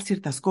puedo hablar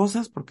ciertas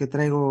cosas porque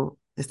traigo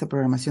esta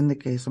programación de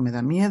que eso me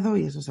da miedo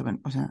y eso se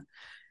ven, o sea,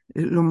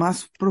 lo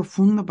más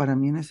profundo para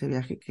mí en ese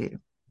viaje que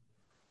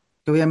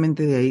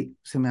obviamente de ahí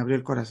se me abrió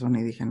el corazón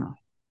y dije, no,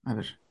 a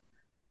ver,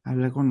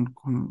 hablé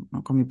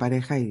 ¿no? con mi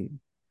pareja y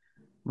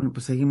bueno,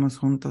 pues seguimos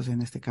juntos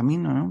en este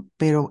camino, ¿no?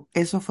 Pero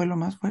eso fue lo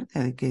más fuerte,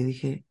 de que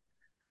dije,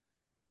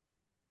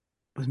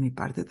 pues mi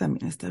parte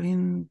también está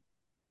bien,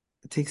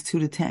 it takes two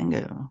to tango,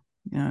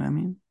 you know what I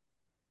mean?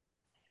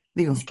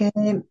 Es Digo, que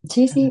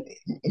sí, ajá, sí,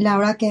 la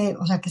hora que,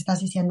 o sea, que estás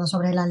diciendo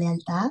sobre la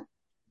lealtad,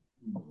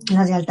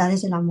 las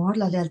lealtades del amor,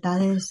 las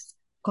lealtades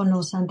con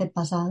los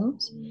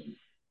antepasados,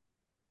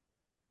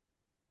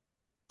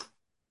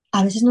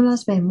 a veces no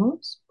las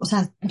vemos. O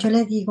sea, yo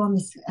le digo a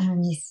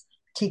mis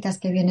chicas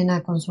que vienen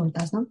a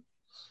consultas, ¿no?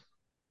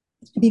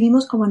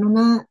 Vivimos como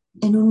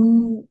en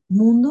un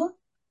mundo,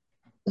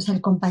 o sea,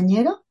 el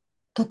compañero,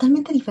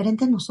 totalmente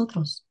diferente a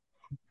nosotros.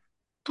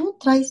 Tú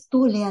traes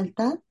tu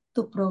lealtad,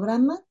 tu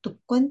programa, tu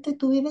cuento y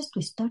tú vives tu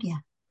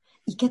historia.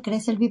 ¿Y qué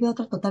crees? Él vive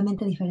otra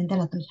totalmente diferente a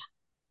la tuya.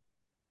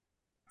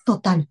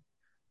 Total,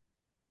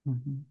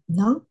 ujú.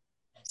 ¿no? O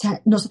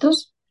sea,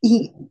 nosotros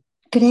y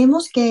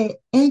creemos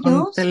que Con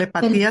ellos,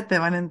 telepatía te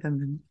van a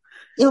entender, ¿no?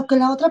 o que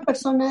la otra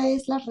persona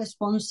es la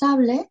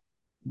responsable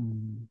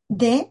Mm,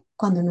 de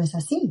cuando no es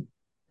así,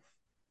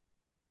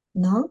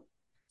 ¿no? O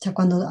sea,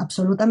 cuando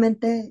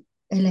absolutamente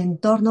el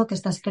entorno que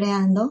estás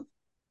creando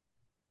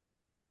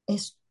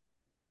es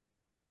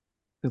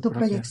tu tu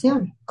propia.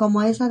 proyección,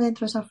 como es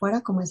adentro es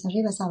afuera, como es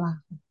arriba es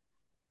abajo.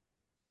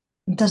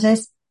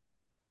 Entonces,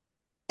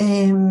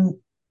 em,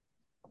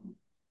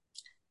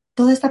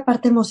 toda esta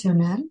parte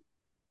emocional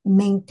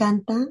me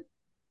encanta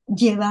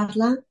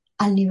llevarla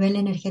al nivel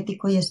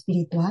energético y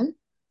espiritual,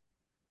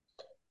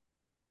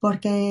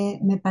 porque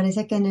me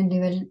parece que en el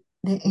nivel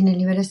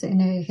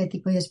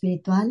energético y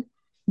espiritual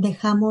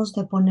dejamos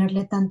de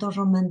ponerle tanto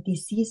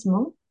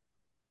romanticismo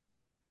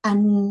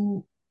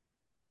al,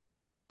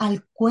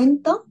 al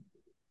cuento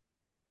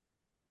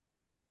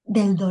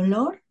del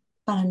dolor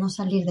para no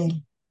salir de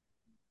él,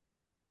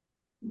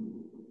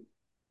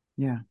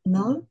 Ya.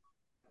 ¿no?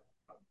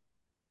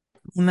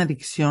 Una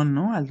adicción,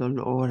 ¿no? Al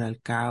dolor,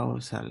 al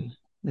caos, al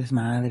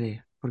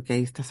desmadre, porque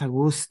ahí estás a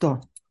gusto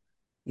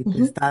y te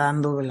Ujú. está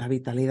dando la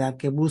vitalidad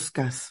que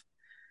buscas.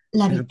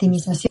 La Pero pues,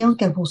 victimización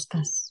que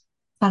buscas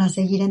para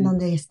seguir en sí,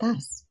 donde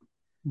estás.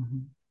 ujú,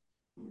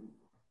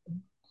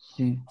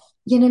 sí,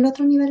 Y en el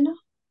otro nivel no,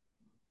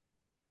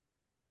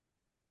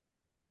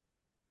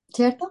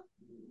 ¿cierto?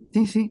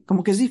 sí, sí,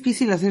 como que es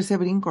difícil hacer ese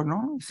brinco,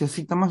 ¿no?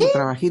 Si tomas su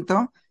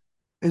trabajito,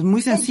 es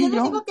muy Yo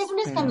les sencillo, digo que es un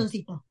pero,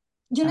 escaloncito.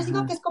 Yo les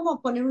digo que ajá, es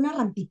como poner una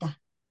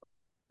rampita,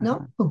 ¿no?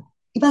 ajá, Pum.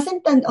 Y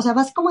o sea,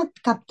 vas como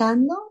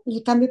captando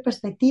el cambio de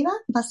perspectiva,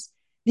 vas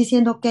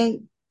diciendo, ok,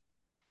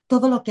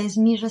 todo lo que es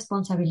mi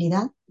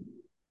responsabilidad,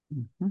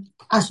 ujú,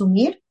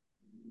 asumir,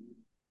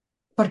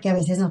 porque a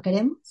veces no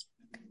queremos,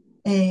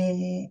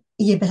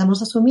 y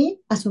empezamos a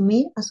asumir,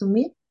 asumir,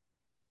 asumir,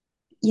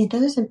 y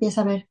entonces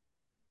empieza a ver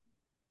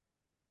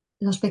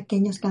los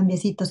pequeños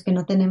cambiecitos que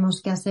no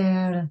tenemos que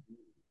hacer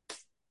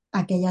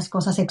aquellas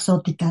cosas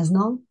exóticas,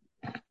 ¿no?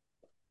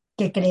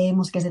 Que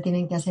creemos que se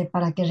tienen que hacer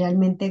para que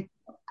realmente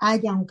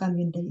haya un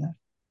cambio interior.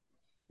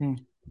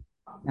 sí,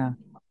 ya.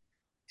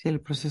 Sí,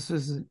 el proceso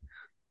es,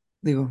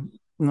 digo,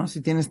 ¿no?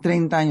 Si tienes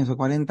 30 años o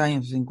 40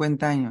 años o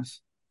 50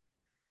 años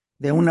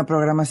de una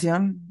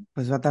programación,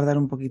 pues va a tardar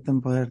un poquito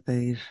en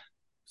poderte ir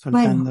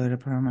soltando Bueno, y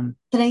reprogramando.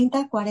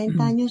 30,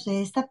 40 años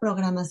de esta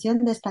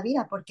programación de esta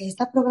vida, porque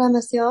esta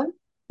programación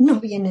no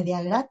viene de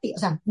a gratis, o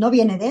sea, no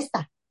viene de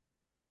esta.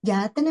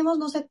 Ya tenemos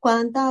no sé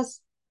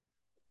cuántas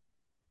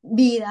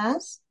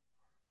vidas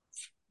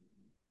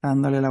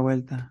Dándole la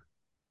vuelta.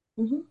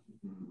 Ujú.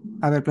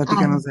 A ver,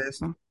 Ah, platícanos de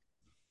eso.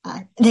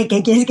 ¿de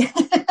qué quieres que?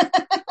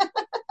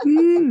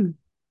 Mm,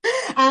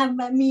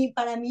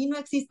 Para mí no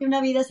existe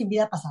una vida sin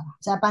vida pasada.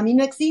 O sea, para mí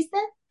no existe,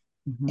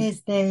 ujú,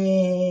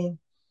 este,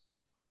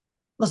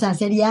 o sea,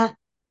 sería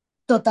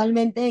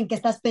totalmente en qué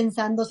estás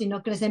pensando si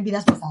no crees en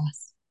vidas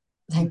pasadas.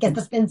 O sea, ¿en qué ujú,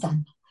 estás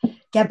pensando?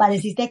 ¿Que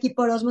apareciste aquí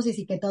por ósmosis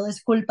y que todo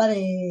es culpa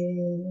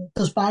de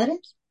tus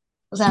padres?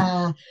 O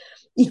sea,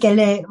 y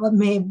que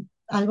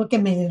algo que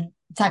me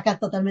saca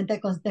totalmente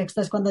de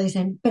contexto es cuando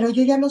dicen, pero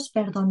yo ya los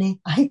perdoné.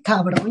 Ay,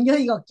 cabrón, yo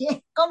digo,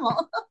 ¿qué? ¿Cómo?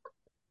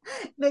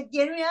 ¿De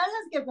quién me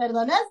hablas que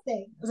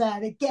perdonaste? O sea,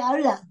 ¿de qué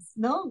hablas?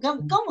 ¿No?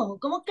 ¿Cómo?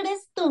 ¿Cómo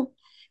crees tú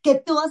que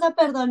tú vas a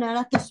perdonar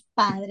a tus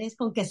padres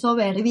con qué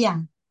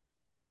soberbia?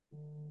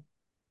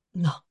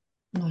 No,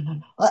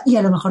 no. Y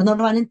a lo mejor no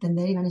lo van a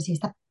entender y van a decir,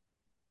 está,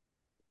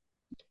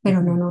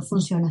 pero no, ujú. no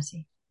funciona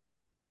así.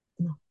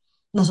 No.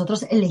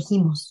 Nosotros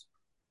elegimos,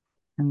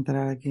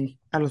 Entrar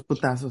aquí a los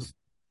putazos.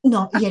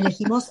 no, y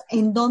elegimos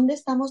en dónde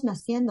estamos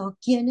naciendo,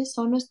 quiénes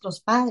son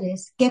nuestros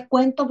padres, qué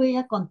cuento voy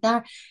a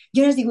contar.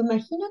 Yo les digo,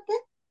 imagínate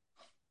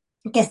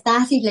que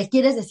estás y le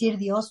quieres decir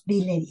Dios,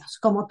 dile Dios,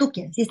 como tú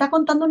quieres. Y está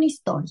contando una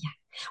historia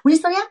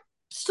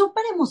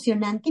súper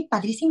emocionante y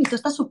padrísima, y tú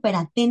estás súper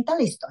atenta a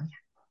la historia.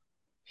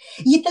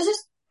 Y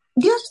entonces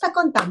Dios está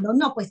contando,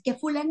 no, pues que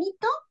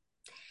fulanito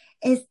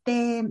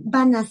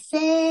va a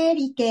nacer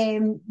y que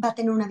va a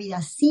tener una vida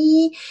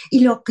así y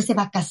lo que se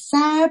va a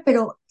casar,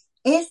 pero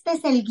este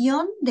es el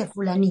guión de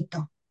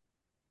fulanito.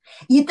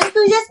 Y entonces tú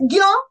dices, yo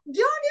no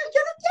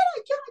quiero,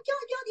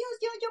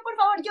 Dios, por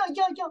favor,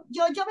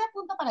 yo me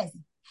apunto para eso.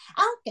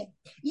 Ah, ok.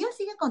 Y él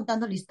sigue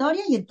contando la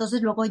historia y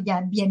entonces luego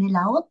ya viene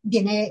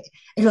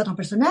el otro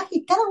personaje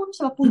y cada uno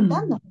se va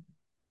apuntando.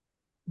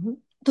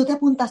 Ujú. Tú te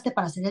apuntaste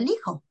para ser el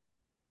hijo.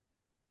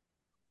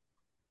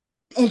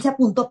 Él se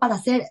apuntó para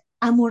ser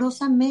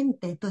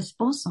amorosamente tu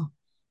esposo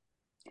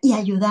y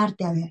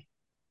ayudarte a ver.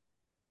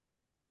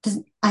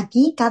 Entonces,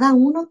 aquí cada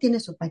uno tiene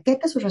su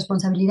paquete, su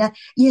responsabilidad,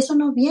 y eso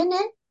no viene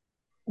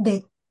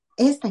de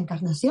esta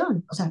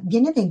encarnación, o sea,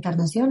 viene de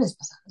encarnaciones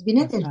pasadas,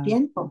 viene del Pasado.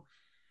 tiempo,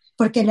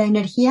 porque la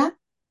energía,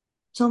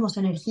 somos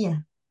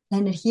energía, la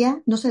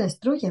energía no se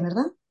destruye,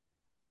 ¿verdad?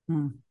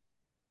 Mm,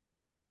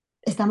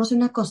 Estamos en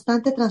una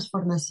constante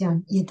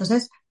transformación y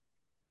entonces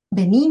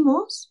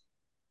venimos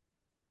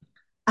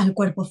al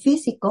cuerpo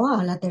físico,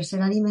 a la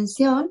tercera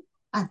dimensión,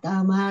 a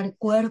tomar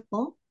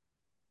cuerpo,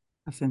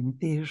 a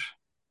sentir.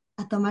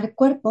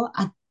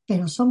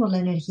 pero somos la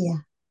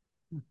energía.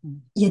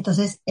 Ujú. Y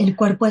entonces el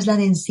cuerpo es la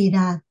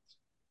densidad.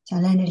 O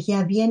sea, la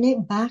energía viene,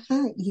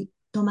 baja y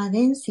toma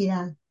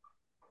densidad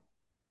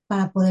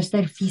para poder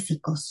ser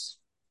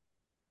físicos.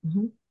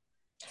 Ujú.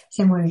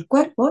 Se mueve el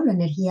cuerpo, la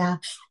energía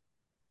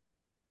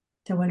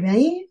se vuelve a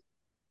ir,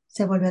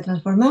 se vuelve a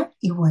transformar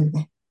y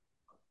vuelve.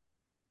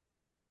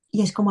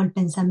 Y es como el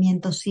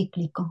pensamiento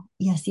cíclico,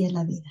 y así es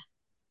la vida.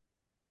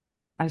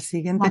 Al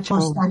siguiente La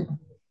show. constante,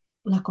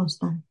 la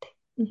constante.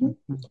 Ujú.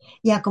 Ujú.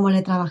 Y a como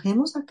le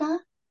trabajemos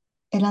acá,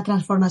 es la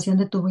transformación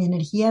de tu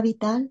energía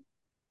vital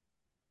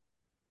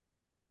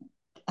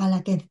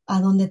a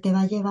donde te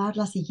va a llevar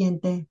la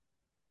siguiente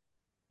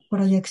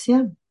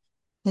proyección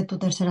de tu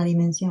tercera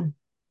dimensión,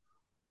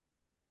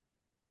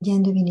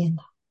 yendo y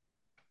viniendo.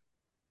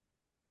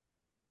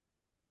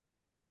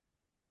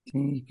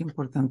 Sí, qué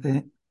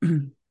importante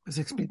pues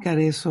explicar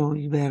eso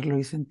y verlo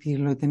y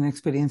sentirlo y tener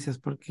experiencias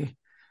porque,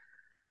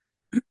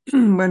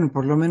 bueno,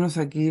 por lo menos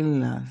aquí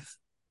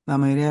la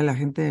mayoría de la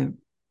gente,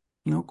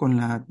 ¿no? Con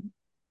la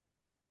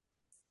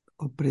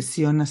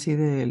opresión así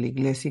de la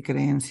iglesia y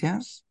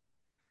creencias,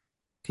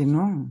 que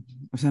no,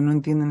 o sea, no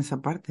entienden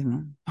esa parte,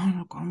 ¿no? No,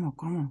 no, ¿cómo,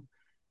 cómo?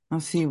 No,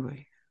 sí,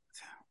 güey.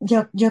 O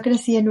sea, Yo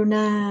crecí en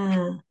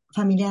una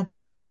familia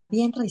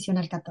bien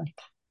tradicional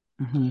católica.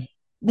 ujú,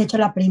 De hecho,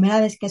 la primera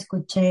vez que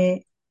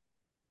escuché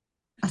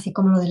así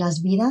como lo de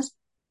las vidas,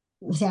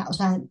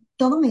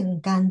 todo me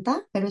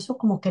encanta, pero eso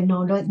como que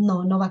no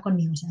va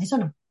conmigo, o sea, eso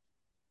no.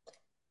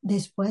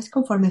 Después,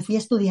 conforme fui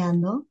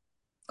estudiando,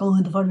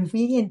 conforme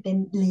fui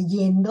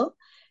leyendo,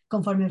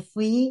 conforme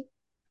fui,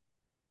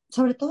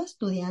 sobre todo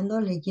estudiando,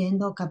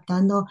 leyendo,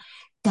 captando,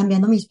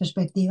 cambiando mis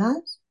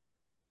perspectivas,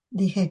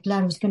 dije,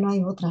 claro, es que no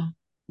hay otra.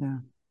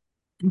 ya,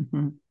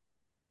 ujú,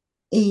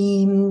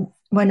 Y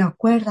bueno,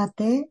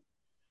 acuérdate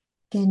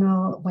que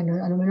no,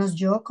 bueno, a lo menos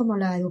yo, como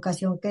la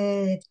educación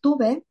que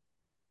tuve,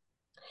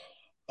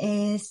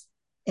 es,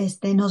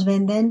 nos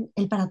venden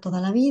el para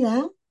toda la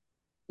vida,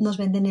 nos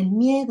venden el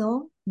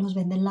miedo, nos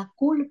venden la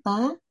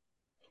culpa,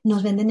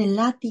 nos venden el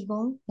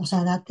látigo, o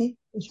sea, date,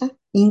 hija,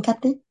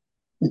 híncate,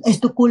 es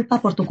tu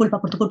culpa, por tu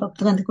culpa, por tu culpa, por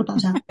tu grande culpa, o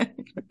sea,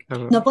 qué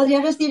horror. no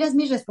podría decir es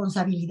mi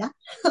responsabilidad,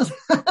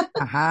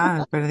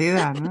 Ajá,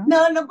 perdida, ¿no?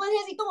 no podría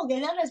decir como que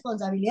es la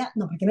responsabilidad,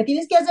 no, porque me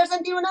tienes que hacer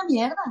sentir una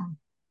mierda,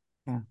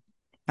 Ya.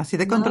 Así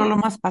te controlo ¿no?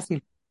 más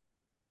fácil.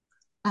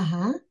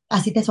 Ajá,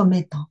 así te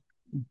someto.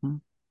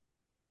 Ujú,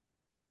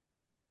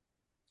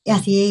 Y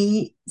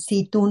así,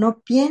 si tú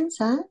no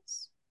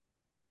piensas,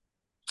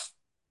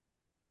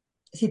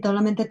 si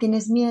solamente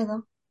tienes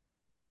miedo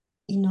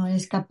y no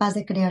eres capaz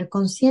de crear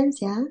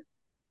conciencia,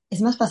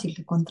 es más fácil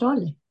que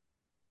controle,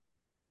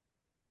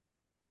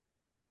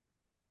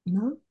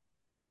 ¿no?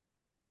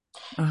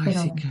 Ay, Pero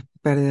sí, bueno. qué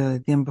pérdida de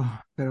tiempo,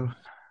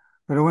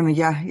 pero bueno,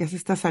 ya se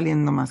está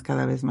saliendo más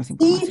cada vez más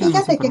Sí, información,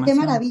 más fíjate que qué información.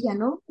 maravilla,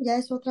 ¿no? Ya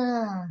es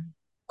otra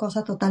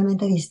cosa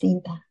totalmente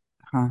distinta.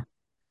 Ajá.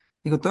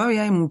 Digo,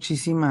 todavía hay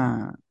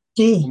muchísima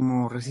Sí.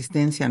 como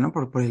resistencia, ¿no?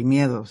 Por el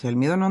miedo. O sea, el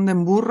miedo no anda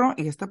en burro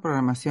y esta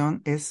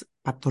programación es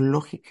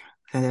patológica.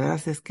 O sea, de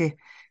veras es que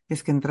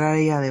entrar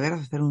ahí a de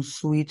veras hacer un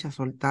switch, a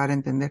soltar, a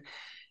entender.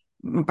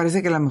 Me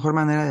parece que la mejor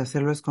manera de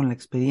hacerlo es con la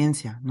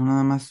experiencia, no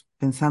nada más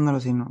pensándolo,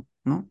 sino,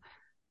 ¿no?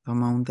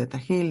 Toma un teta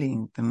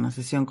healing, ten una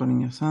sesión con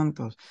niños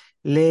santos,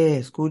 lee,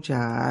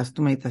 escucha, haz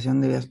tu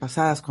meditación de vidas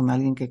pasadas con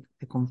alguien que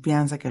de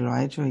confianza que lo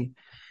ha hecho y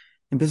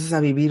empiezas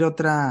a vivir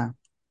otra,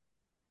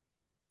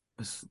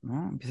 pues,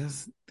 ¿no?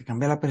 Empiezas, te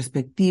cambia la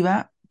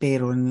perspectiva,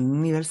 pero en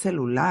un nivel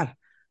celular,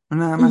 no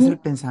nada más el Ujú.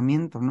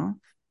 pensamiento, ¿no?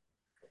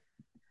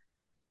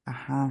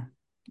 Ajá.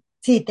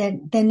 Sí,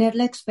 tener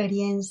la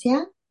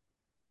experiencia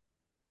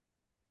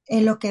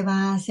es lo que va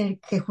a hacer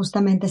que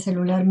justamente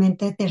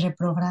celularmente te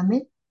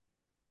reprograme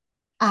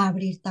a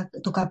abrir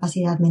tu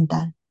capacidad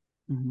mental,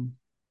 Ujú,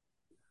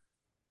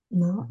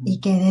 ¿no? ujú, Y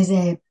que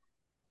desde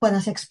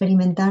puedas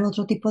experimentar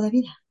otro tipo de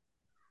vida,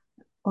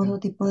 ya. otro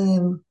tipo de,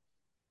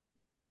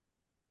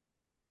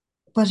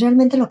 pues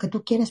realmente lo que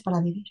tú quieres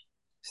para vivir.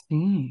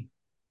 Sí,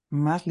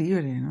 más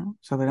libre, ¿no?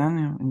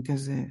 Soberano, en que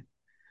es de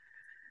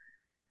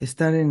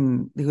estar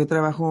en, digo, yo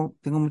trabajo,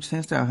 tengo muchos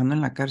años trabajando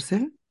en la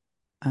cárcel,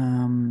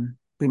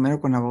 primero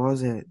con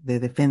abogados de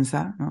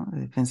defensa, ¿no?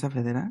 De defensa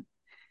federal,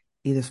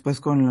 y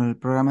después con el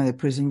programa de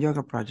Prison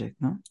Yoga Project,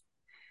 ¿no?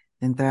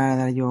 De entrar a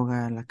dar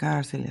yoga a la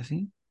cárcel y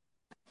así.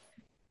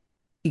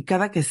 Y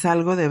cada que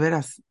salgo, de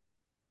veras,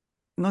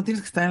 no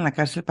tienes que estar en la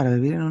cárcel para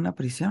vivir en una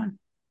prisión,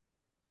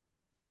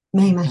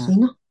 Me o sea,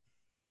 imagino.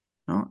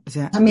 ¿no? O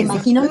O sea, sea, me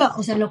esa, imagino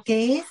o sea, lo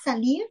que es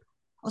salir,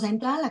 o sea,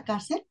 entrar a la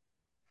cárcel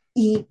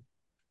y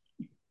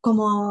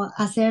como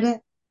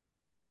hacer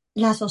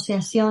la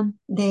asociación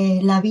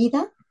de la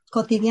vida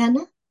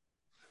cotidiana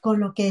con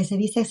lo que se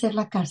dice ser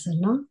la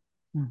cárcel, ¿no?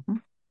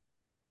 ujú,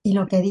 Y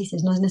lo que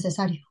dices, no es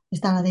necesario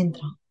estar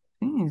adentro.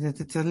 sí,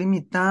 te estás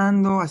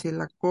limitando, así es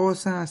la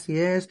cosa, así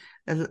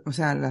o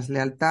sea, las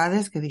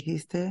lealtades que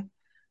dijiste,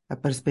 la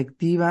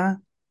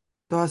perspectiva,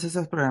 todas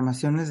esas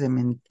programaciones de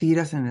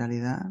mentiras en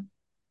realidad.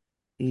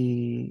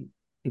 Y,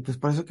 y pues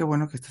por eso qué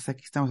bueno que estás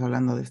aquí, estamos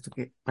hablando de esto,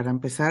 que para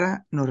empezar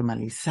a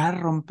normalizar,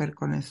 romper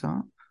con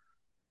eso,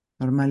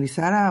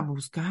 normalizar a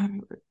buscar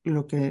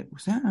lo que, o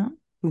sea, ¿no?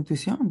 Tu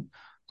intuición,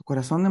 tu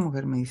corazón de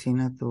mujer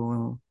medicina,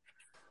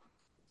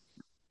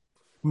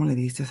 ¿cómo le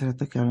dijiste hace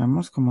rato que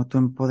hablamos? Como tu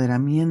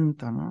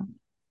empoderamiento, ¿no?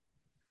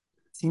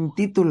 Sin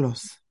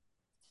títulos,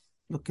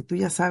 lo que tú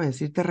ya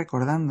sabes, irte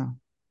recordando,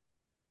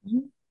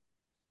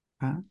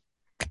 ¿ah?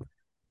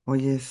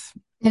 Oyes,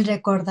 El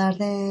recordar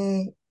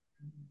de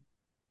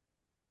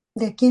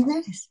quién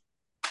eres,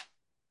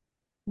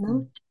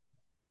 ¿no?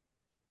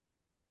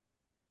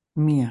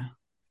 mía.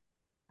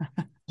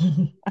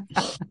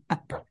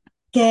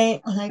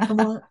 Que, o sea,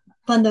 como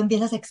cuando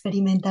empiezas a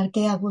experimentar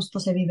qué a gusto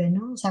se vive,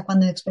 ¿no? O sea,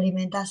 cuando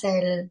experimentas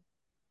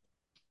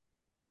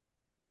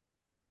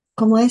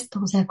como esto,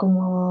 o sea,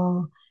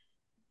 como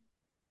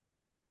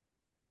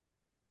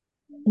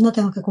no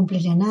tengo que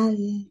cumplirle a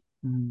nadie,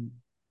 Mm,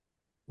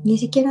 ni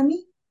siquiera a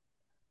mí,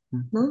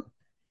 mm, ¿no?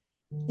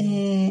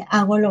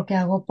 Hago lo que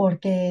hago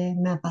porque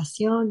me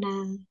apasiona,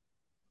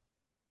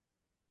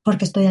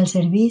 porque estoy al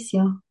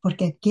servicio,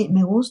 porque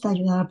me gusta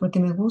ayudar, porque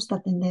me gusta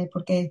atender,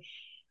 porque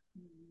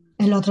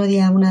el otro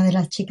día una de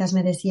las chicas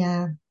me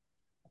decía,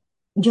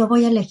 yo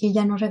voy a elegir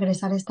ya no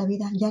regresar a esta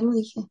vida, ya lo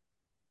dije.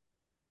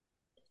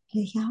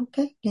 Le dije, ah, ok,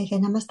 le dije,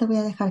 nada más te voy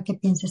a dejar que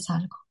pienses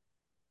algo.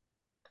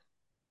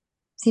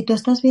 Si tú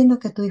estás viendo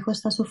que tu hijo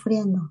está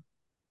sufriendo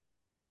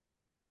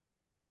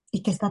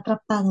y que está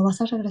atrapado, ¿vas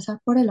a regresar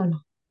por él o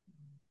no?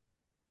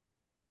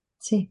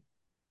 Sí,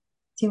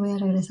 sí voy a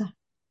regresar.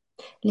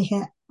 Le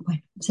dije,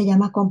 bueno, se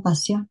llama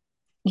compasión.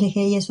 Le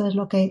dije, y eso es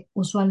lo que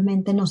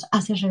usualmente nos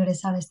hace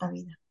regresar a esta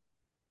vida,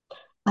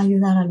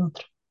 ayudar al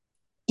otro.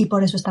 Y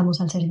por eso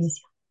estamos al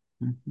servicio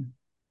ujú.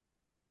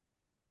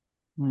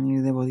 Y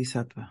de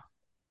bodhisattva.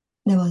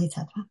 de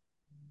Bodhisattva.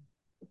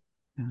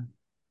 Ya.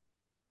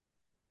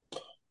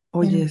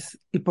 Pero Oyes,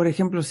 y por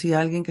ejemplo, si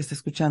alguien que está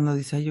escuchando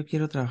dice, "Ay, yo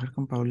quiero trabajar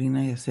con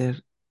Paulina y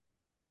hacer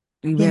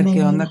y ver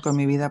qué onda con bienvenidas.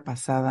 mi vida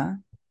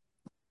pasada,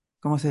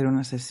 ¿cómo sería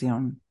una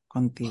sesión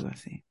contigo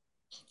así?"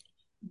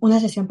 Una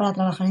sesión para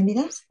trabajar en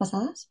vidas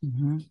pasadas.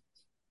 Ujú,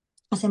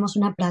 Hacemos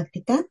una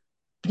práctica.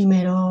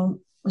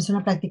 Primero es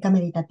una práctica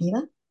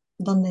meditativa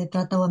donde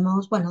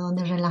tratamos, bueno,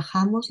 donde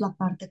relajamos la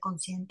parte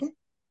consciente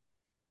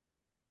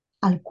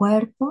al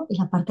cuerpo y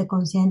la parte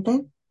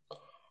consciente.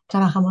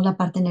 Trabajamos la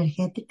parte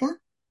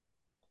energética.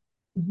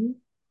 Ujú.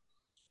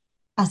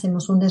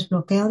 Hacemos un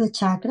desbloqueo de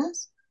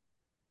chakras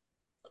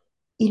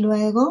y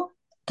luego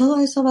todo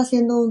eso va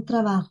siendo un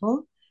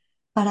trabajo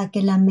para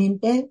que la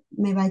mente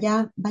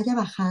vaya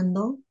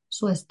bajando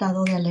su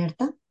estado de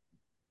alerta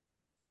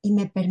y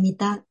me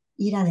permita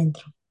ir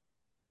adentro.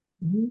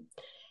 Ujú.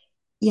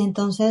 Y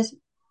entonces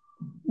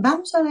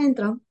vamos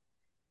adentro,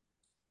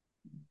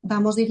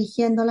 vamos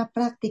dirigiendo la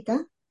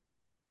práctica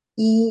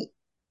y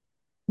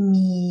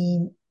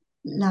mi,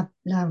 la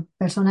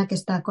persona que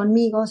está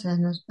conmigo, o sea,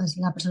 es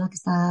la persona que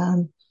está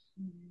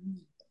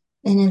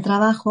en el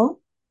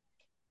trabajo,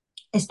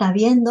 está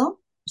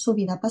viendo su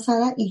vida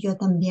pasada y yo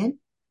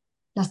también.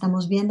 La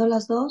estamos viendo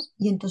las dos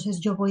y entonces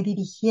yo voy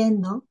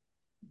dirigiendo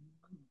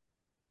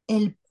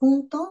el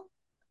punto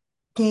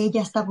que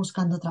ella está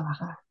buscando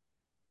trabajar.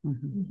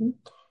 ujú, Ujú.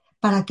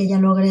 Para que ella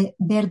logre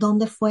ver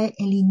dónde fue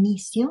el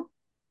inicio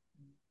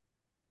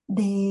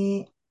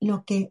de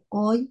lo que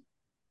hoy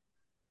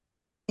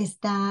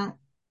está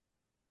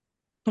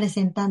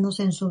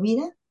presentándose en su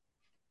vida,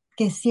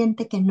 que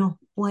siente que no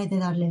puede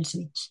darle el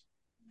switch.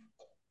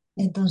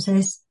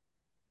 Entonces,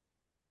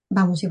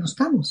 vamos y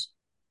buscamos,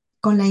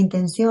 con la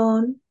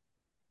intención,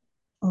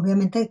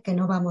 obviamente que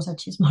no vamos a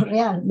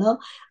chismorrear, ¿no?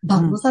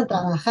 ujú. Vamos a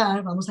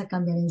trabajar, vamos a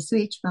cambiar el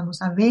switch,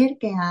 vamos a ver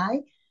qué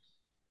hay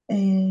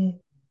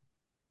eh,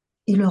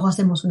 y luego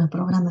hacemos una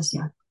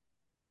programación.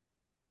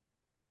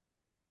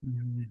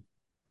 Muy bien,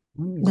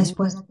 muy bien.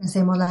 Después de que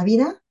hacemos la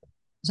vida,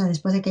 o sea,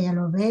 después de que ella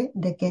lo ve,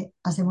 de que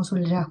hacemos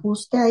un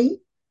reajuste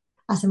ahí,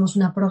 hacemos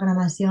una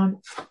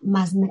programación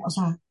más, o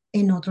sea,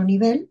 en otro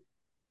nivel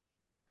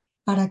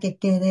para que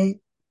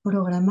quede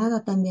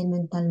programada también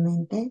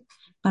mentalmente,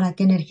 para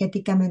que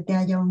energéticamente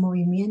haya un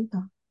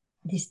movimiento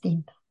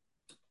distinto.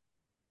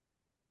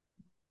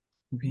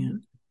 Muy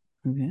bien,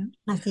 muy bien.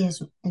 Así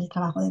es el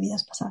trabajo de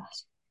vidas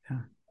pasadas.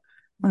 Ya.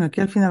 Bueno,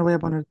 aquí al final voy a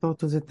poner todos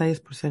tus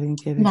detalles por si alguien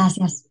quiere,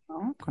 Gracias.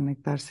 ¿no?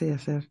 Conectarse y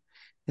hacer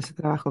ese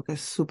trabajo que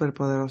es súper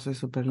poderoso y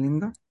súper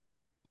lindo,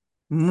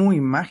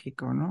 muy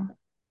mágico, ¿no?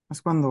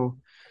 Es cuando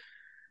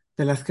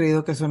te lo has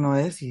creído que eso no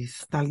es y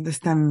tal vez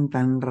tan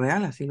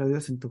real, así lo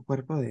vives en tu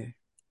cuerpo de,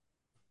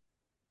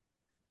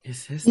 ¿qué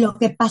es esto? Lo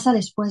que pasa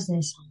después de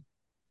eso,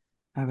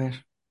 A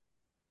ver,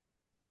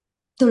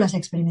 tú lo has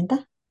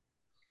experimentado.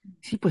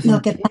 sí, pues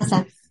Lo que pasa,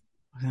 entiendes.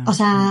 O sea, o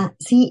sea,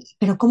 sí,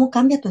 pero ¿cómo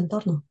cambia tu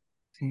entorno?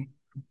 sí,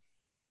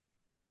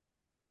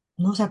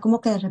 ¿No? O sea,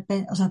 cómo que de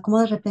repente, o sea, cómo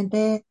de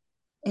repente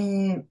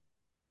eh,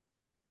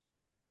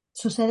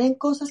 suceden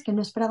cosas que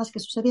no esperabas que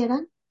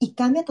sucedieran y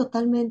cambia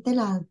totalmente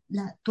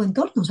tu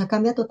entorno, o sea,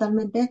 cambia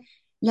totalmente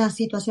la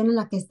situación en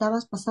la que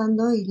estabas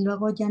pasando y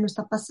luego ya no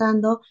está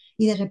pasando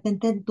y de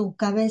repente en tu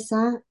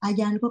cabeza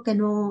hay algo que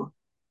no,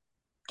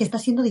 que está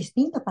siendo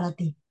distinto para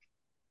ti,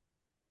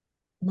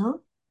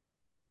 ¿no?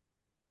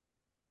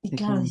 Y y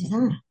claro, como dices,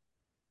 ah,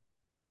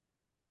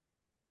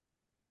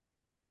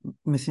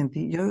 me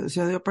sentí, yo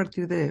a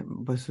partir de,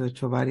 pues he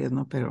hecho varias,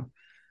 ¿no? Pero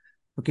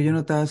lo que yo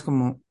notaba es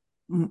como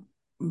mm,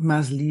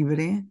 más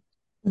libre,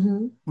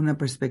 ujú, una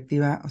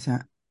perspectiva, o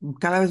sea,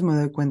 cada vez me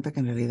doy cuenta que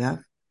en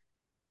realidad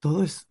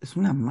todo es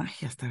una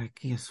magia estar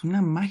aquí, es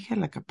una magia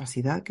la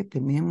capacidad que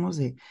tenemos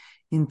de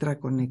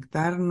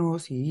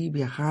intraconectarnos y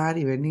viajar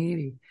y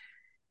venir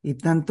y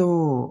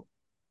tanto,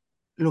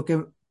 lo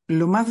que,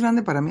 lo más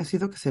grande para mí ha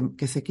sido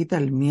que se quita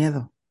el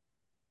miedo.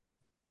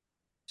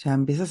 O sea,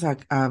 empiezas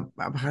a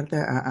bajarte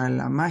a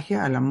la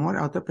magia, al amor,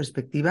 a otra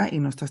perspectiva y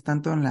no estás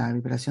tanto en la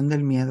vibración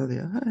del miedo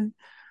de, "Ay",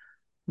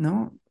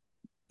 ¿no?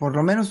 Por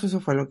lo menos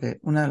eso fue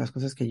una de las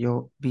cosas que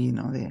yo vi,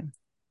 ¿no?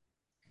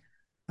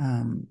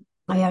 Am,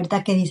 oye,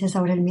 ahorita que dices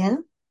sobre el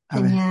miedo, a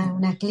ver, tenía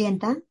una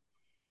clienta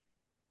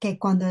que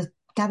cuando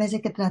cada vez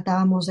de que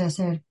tratábamos de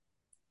hacer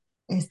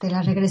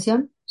la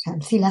regresión, o sea,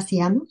 sí la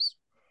hacíamos,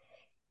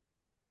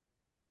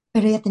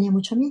 pero ella tenía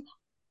mucho miedo.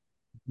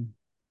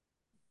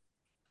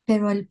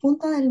 Pero el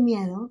punto del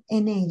miedo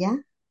en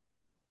ella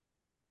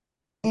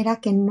era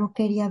que no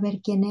quería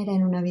ver quién era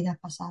en una vida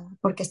pasada,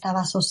 porque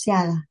estaba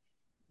asociada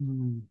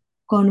mm,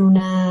 con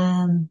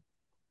una,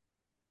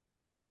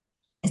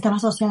 estaba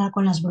asociada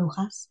con las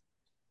brujas,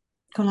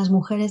 con las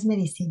mujeres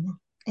medicina.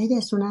 Ella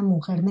es una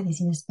mujer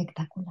medicina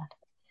espectacular.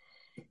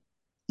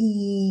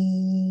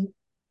 Y,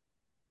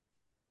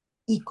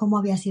 y cómo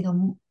había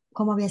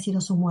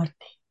sido su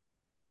muerte.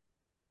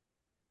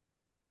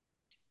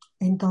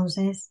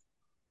 Entonces,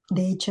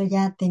 de hecho,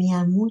 ella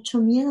tenía mucho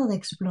miedo de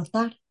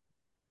explotar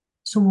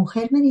su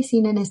mujer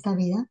medicina en esta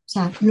vida. O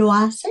sea, lo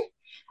hace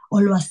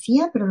o lo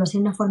hacía, pero lo hacía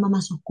de una forma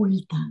más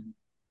oculta.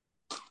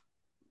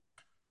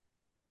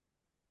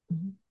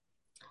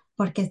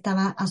 Porque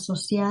estaba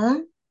asociada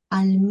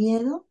al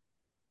miedo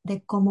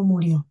de cómo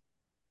murió,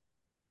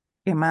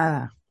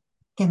 quemada.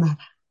 quemada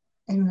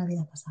en una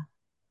vida pasada.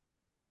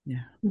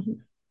 Ya,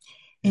 Ujú.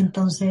 ya.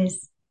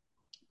 Entonces,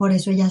 por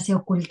eso ella se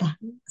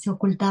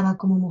ocultaba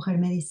como mujer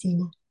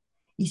medicina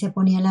y se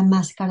ponía la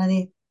máscara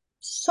de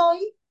soy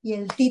y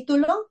el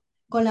título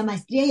con la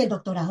maestría y el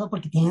doctorado,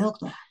 porque tiene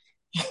doctorado.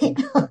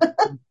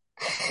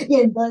 Y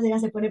entonces ella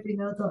se pone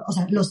primero todo, o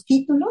sea, los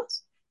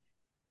títulos,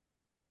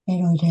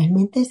 pero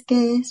realmente es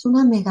que es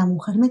una mega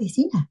mujer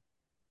medicina.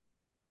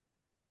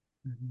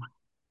 Ujú,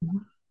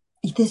 ¿No?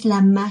 Y esta es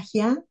la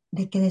magia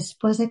de que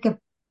después de que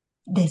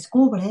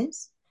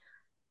descubres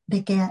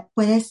de que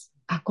puedes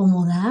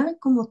acomodar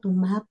como tu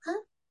mapa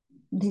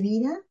de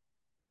vida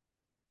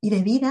y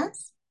de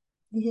vidas,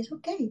 dices,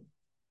 ok,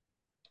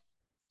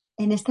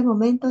 en este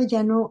momento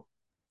ya no,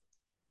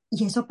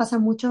 y eso pasa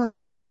mucho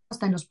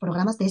hasta en los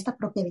programas de esta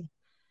propia vida,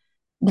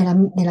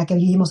 de la que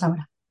vivimos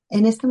ahora.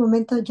 En este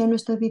momento ya no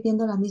estoy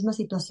viviendo la misma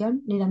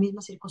situación ni la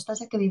misma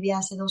circunstancia que vivía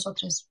hace 2 o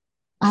 3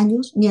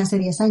 años, ni hace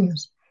 10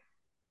 años.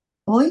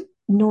 Hoy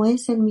no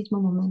es el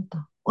mismo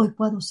momento. Hoy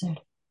puedo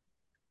ser.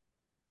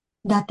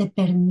 Date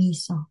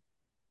permiso,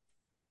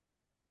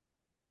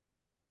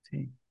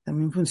 Sí.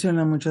 También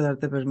funciona mucho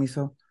darte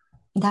permiso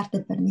darte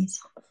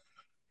permiso.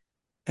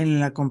 en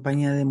la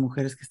compañía de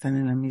mujeres que están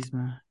en el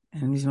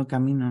mismo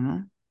camino,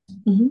 ¿no?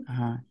 Ujú.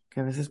 Ajá.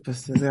 Que a veces,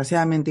 pues,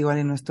 desgraciadamente igual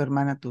y no es tu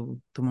hermana,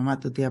 tu mamá,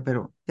 tu tía,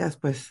 pero ya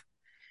después,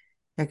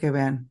 ya que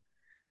vean.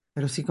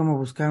 Pero sí como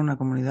buscar una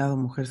comunidad o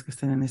mujeres que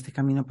estén en este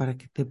camino para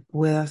que te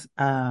puedas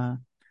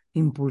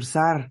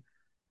impulsar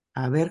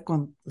a ver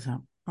o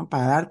sea, ¿no?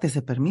 Para darte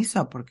ese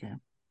permiso, porque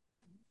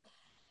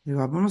digo,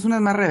 vamos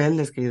unas más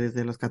rebeldes que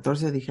desde los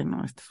 14 dije,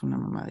 no, esta es una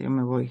mamada, yo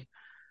me voy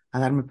a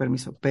darme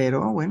permiso.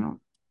 Pero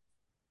bueno,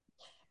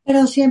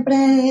 Pero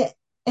siempre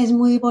es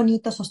muy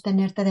bonito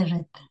sostenerte de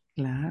red,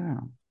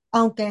 claro.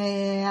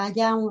 aunque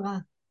haya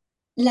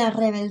la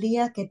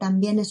rebeldía, que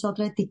también es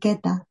otra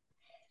etiqueta.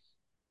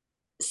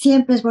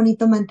 Siempre es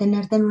bonito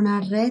mantenerte en una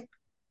red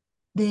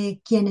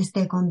de quienes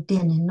te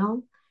contienen,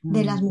 ¿no?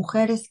 De las Mm,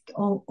 mujeres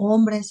o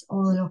hombres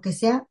o de lo que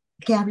sea,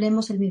 que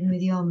hablemos el mismo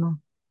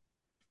idioma,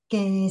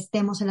 que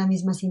estemos en la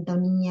misma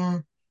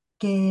sintonía,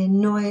 que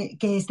no,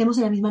 que estemos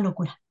en la misma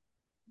locura,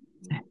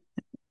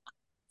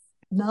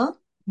 ¿no?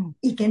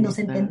 Y que sí, nos claro,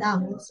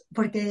 entendamos,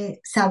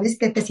 porque sabes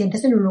que te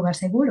sientes en un lugar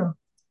seguro,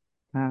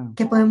 claro.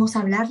 que podemos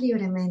hablar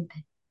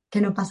libremente,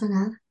 que no pasa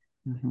nada.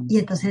 Ujú. Y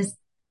entonces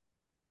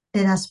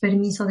te das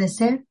permiso de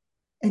ser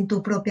en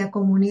tu propia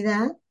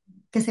comunidad,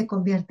 que se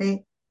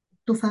convierte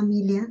tu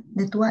familia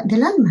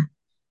del alma,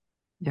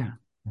 Ya.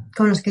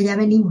 con los que ya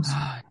venimos.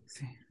 Ay,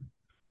 sí,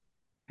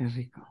 qué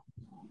rico.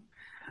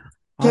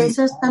 Que Ay,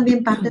 eso es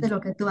también parte de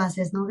lo que tú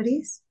haces, ¿no,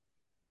 Gris?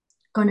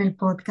 Con el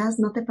podcast,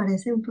 ¿no te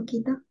parece un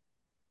poquito?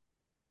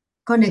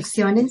 pues,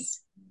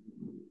 Conexiones.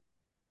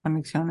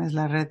 conexiones,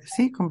 la red.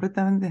 Sí,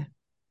 completamente.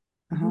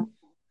 Ajá. Ujú.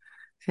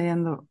 Sí,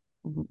 ando,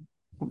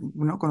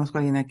 no conozco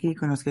a alguien aquí,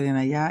 conozco a alguien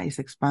allá y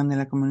se expande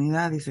la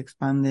comunidad y se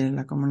expande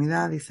la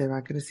comunidad y se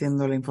va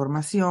creciendo la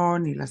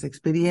información y las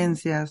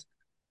experiencias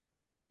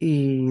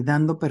y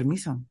dando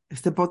permiso.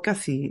 Este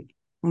podcast, sí,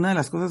 una de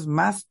las cosas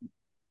más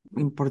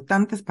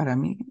importantes para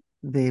mí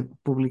de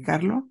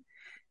publicarlo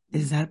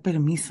es dar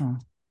permiso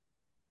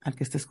al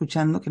que esté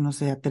escuchando que no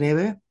se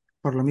atreve,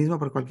 por lo mismo,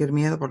 por cualquier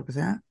miedo, por lo que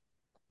sea,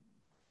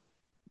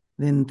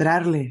 de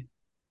entrarle,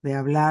 de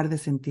hablar, de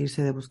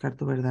sentirse, de buscar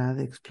tu verdad,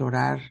 de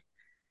explorar,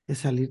 de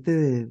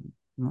salirte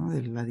 ¿no?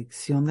 De la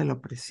adicción, de la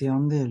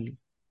opresión,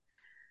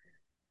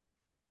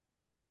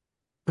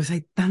 pues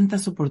hay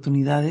tantas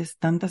oportunidades,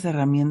 tantas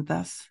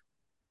herramientas.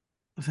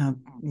 O sea,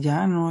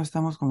 ya no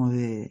estamos como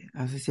de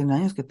hace 100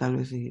 años que tal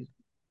vez sí,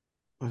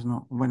 pues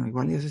no, bueno,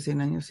 igual y hace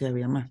 100 años sí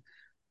había más.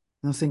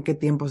 No sé en qué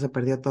tiempo se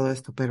perdió todo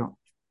esto, pero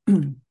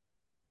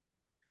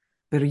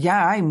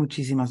ya hay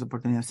muchísimas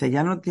oportunidades. O sea,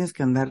 ya no tienes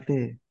que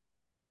andarte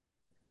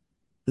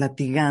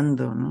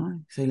latigando,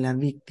 ¿no? Soy la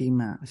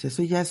víctima. O sea,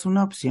 eso ya es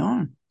una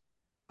opción.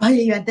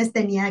 Oye, yo antes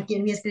tenía aquí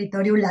en mi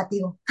escritorio un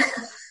látigo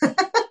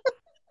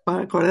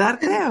 ¿Para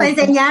acordarte para o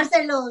qué?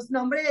 enseñárselos.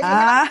 No, hombre, decía,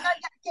 ya vas a Ah,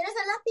 sacar, ¿quieres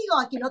el látigo?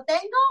 Aquí lo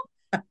tengo.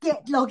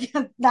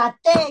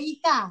 Date,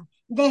 hija,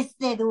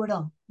 desde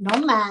duro. No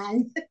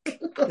man.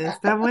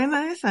 está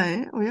buena esa,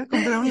 ¿eh? Voy a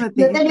comprar un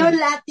Yo tenía latiguito. un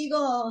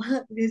látigo.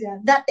 Decía,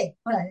 date,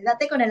 órale,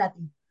 date con el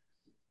látigo.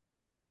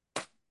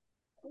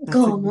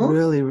 That's a ¿Cómo?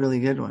 really, really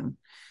good one.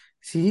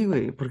 Sí,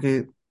 güey,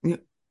 porque,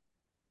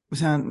 o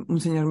sea, un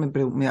señor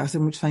hace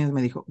muchos años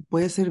me dijo,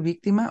 ¿puedes ser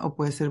víctima o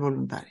puedes ser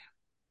voluntaria?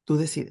 Tú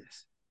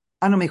decides.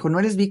 Ah, no, me dijo, no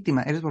eres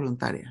víctima, eres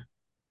voluntaria.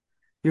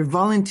 You're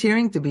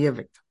volunteering to be a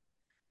victim.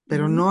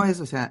 Pero Ujú. no es,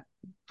 o sea,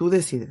 tú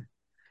decides.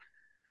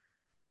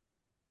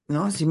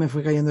 ¿No? Sí me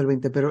fue cayendo el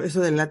 20, pero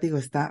eso del látigo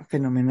está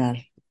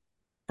fenomenal.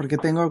 Porque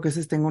que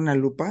veces tengo una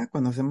lupa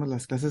cuando hacemos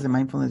las clases de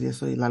mindfulness y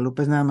eso, y la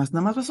lupa es nada más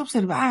vas a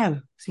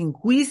observar, sin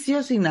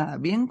juicio, sin nada,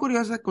 bien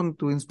curiosa con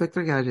tu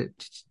inspector gadget.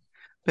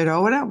 Pero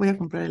ahora voy a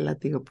comprar el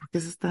látigo, porque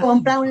eso está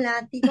Compra un mejor.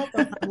 látigo,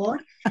 por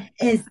favor.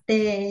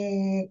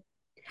 Este,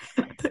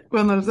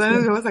 Cuando lo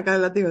sabes que sí, voy a sacar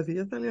el látigo, si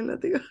ya salió el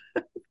látigo.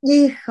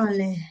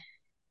 híjole,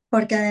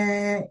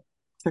 porque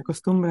Se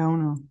acostumbra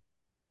uno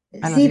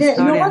a las sí, luego,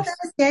 historias.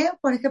 ¿sabes qué?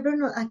 Por ejemplo,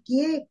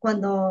 aquí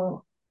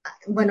cuando,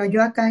 bueno,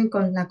 yo acá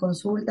con la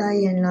consulta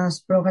y en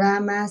los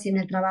programas y en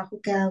el trabajo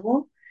que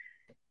hago,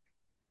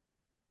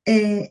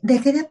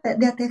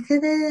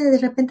 de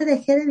repente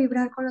dejé de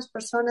vibrar con las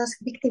personas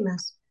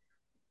víctimas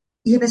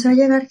y empezó a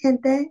llegar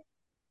gente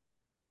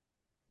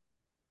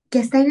que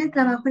está en el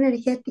trabajo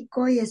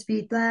energético y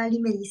espiritual y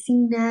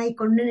medicina y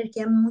con una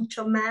energía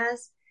mucho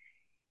más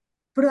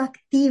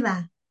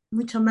proactiva,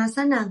 mucho más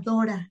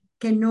sanadora,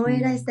 que no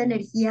era esta Mm,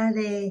 energía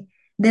de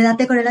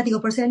date con el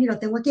látigo, por eso ya ni lo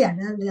tengo aquí,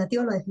 ¿verdad? El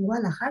látigo lo dejé en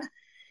Guadalajara.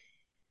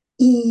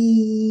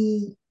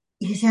 Y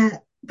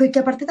decía, porque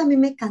aparte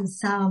también me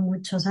cansaba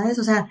mucho, ¿sabes?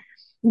 O sea,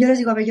 yo les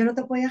digo, a ver, yo no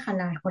te voy a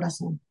jalar,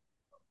 corazón.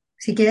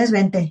 Si quieres,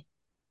 vente,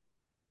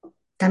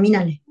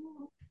 camínale.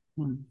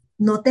 mm,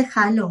 No te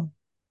jalo.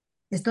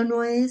 Esto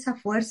no es a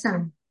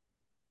fuerza.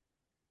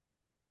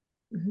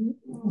 Ujú.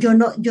 Yo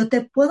no, yo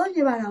te puedo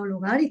llevar a un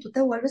lugar y tú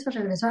te vuelves a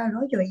regresar al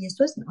hoyo. Y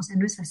esto es, o sea,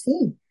 no es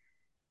así,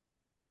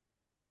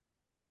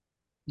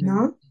 ya,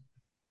 ¿no?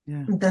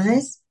 ya,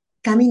 Entonces,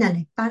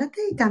 camínale,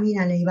 párate y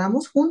camínale. Y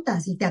vamos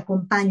juntas y te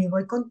acompaño y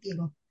voy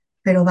contigo.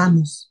 Pero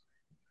vamos,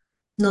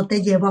 no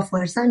te llevo a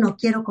fuerza, no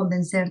quiero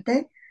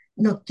convencerte,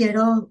 no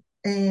quiero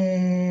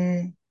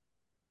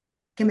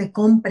que me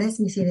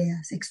compres mis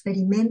ideas.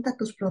 Experimenta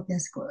tus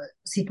propias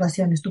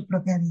situaciones, tu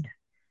propia vida.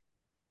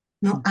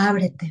 No, mm,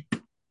 ábrete,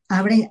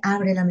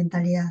 abre la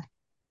mentalidad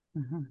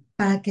ajá,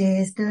 para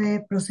que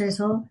este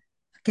proceso,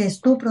 que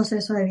es tu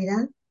proceso de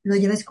vida, lo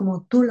lleves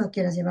como tú lo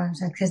quieras llevar. O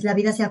sea, que la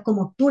vida sea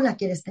como tú la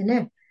quieres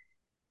tener.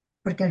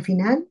 Porque al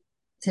final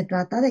se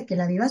trata de que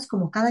la vivas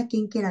como cada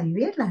quien quiera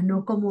vivirla,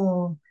 no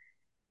como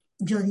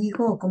yo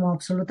digo o como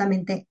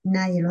absolutamente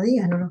nadie lo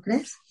diga, ¿no lo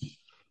crees?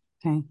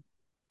 sí.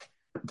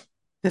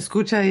 Te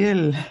escucha ahí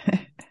el,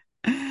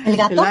 ¿El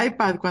el gato?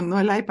 iPad,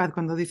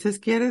 cuando dices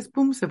quieres,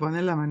 pum, se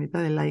pone la manita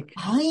de like.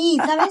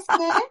 Ay, ¿sabes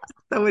qué?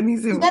 Está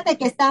buenísimo. Fíjate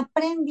que está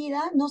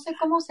prendida, no sé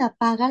cómo se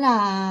apaga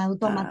la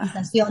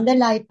Ah, automatización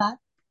del iPad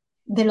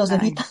de los ay,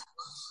 deditos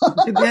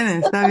 ¿qué tiene?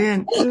 Está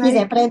bien. y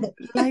se Like, prende.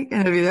 like.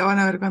 En el video van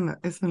a ver cuando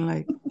es un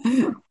like.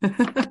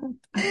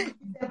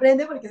 Se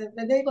prende porque se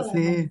prende con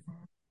las manos. Sí.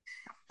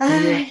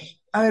 Oye,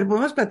 Ay, a ver,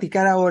 podemos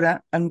platicar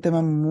ahora un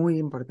tema muy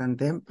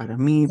importante para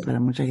mí, sí. para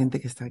mucha gente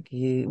que está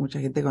aquí, mucha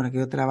gente con la que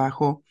yo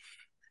trabajo,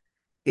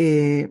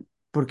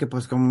 porque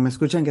pues como me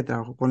escuchan que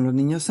trabajo con los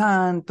niños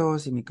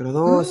santos y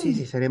microdosis Mm,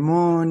 y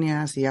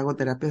ceremonias y hago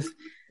terapias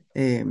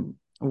eh,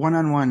 one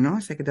on one,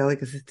 ¿no?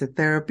 Psychedelic Assisted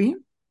Therapy,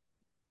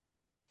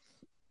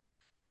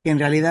 que en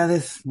realidad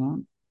es,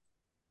 ¿no?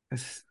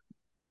 Es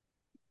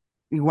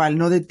igual,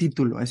 no de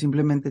título, es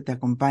simplemente te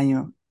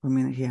acompaño con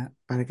mi energía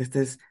para que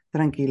estés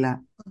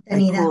tranquila,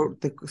 contenida.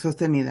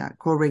 sostenida,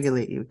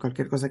 co-regulate,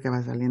 cualquier cosa que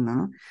va saliendo,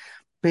 ¿no?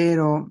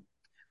 Pero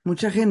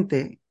mucha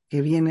gente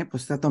que viene,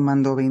 pues está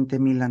tomando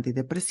 20,000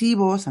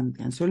 antidepresivos,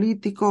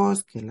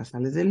 ansiolíticos, que las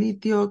sales de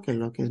litio, que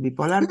lo que es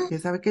bipolar, que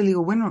sabe que le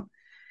digo, bueno,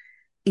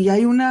 y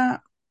hay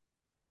una,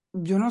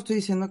 yo no estoy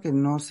diciendo que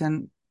no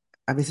sean,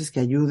 a veces que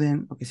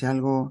ayuden o que sea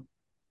algo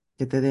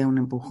que te dé un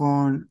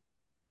empujón,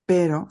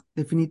 pero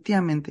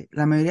definitivamente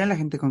la mayoría de la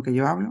gente con que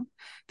yo hablo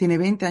tiene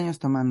 20 años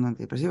tomando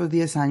antidepresivos,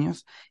 10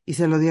 años, y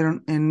se lo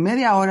dieron en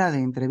media hora de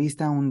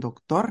entrevista a un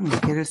doctor, ni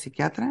siquiera el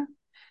psiquiatra,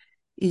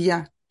 y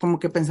ya, como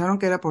que pensaron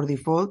que era por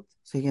default,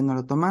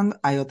 siguiéndolo tomando.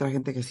 Hay otra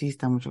gente que sí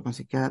está mucho con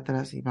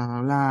psiquiatras y bla,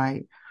 bla, bla,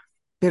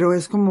 pero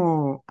es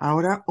como,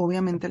 ahora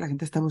obviamente la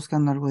gente está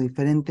buscando algo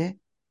diferente,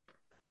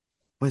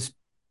 pues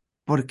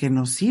porque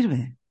nos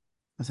sirve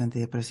los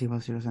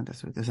antidepresivos y los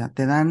antipsicóticos. O sea,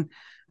 te dan,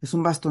 es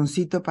un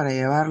bastoncito para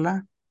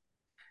llevarla,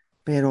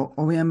 pero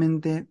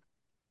obviamente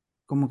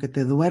como que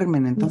te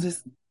duermen,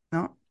 entonces,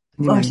 ¿no?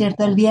 Dime, Por dime.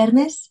 cierto, el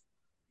viernes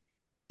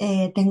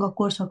tengo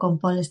curso con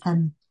Paul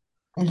Stan,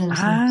 el de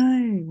los libros,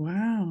 Ay,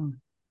 wow.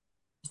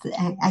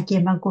 aquí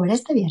en Vancouver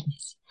este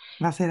viernes.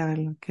 Vas a ir a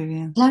verlo, qué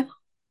bien.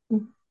 Claro.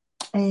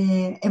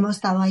 Hemos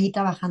estado ahí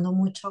trabajando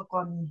mucho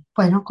con,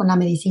 bueno, con la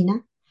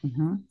medicina,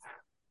 Ujú,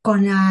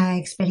 con la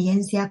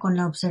experiencia, con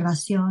la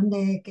observación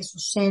de qué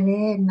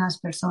sucede en las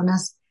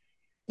personas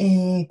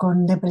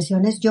con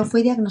depresiones. Yo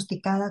fui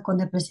diagnosticada con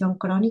depresión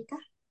crónica.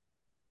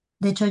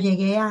 De hecho,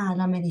 llegué a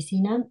la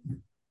medicina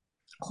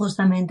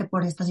justamente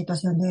por esta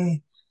situación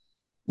de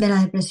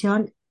la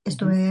depresión.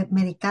 ujú, Estuve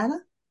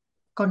medicada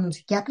con un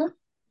psiquiatra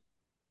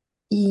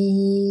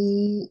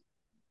y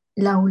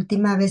la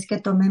última vez que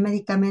tomé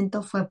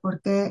medicamento fue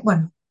porque,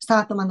 bueno,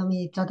 estaba tomando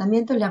mi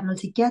tratamiento, le hablo al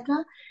psiquiatra,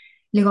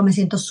 le digo, me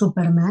siento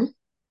súper mal,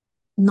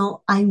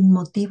 no hay un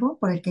motivo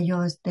por el que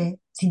yo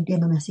esté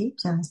sintiéndome así, o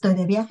sea, estoy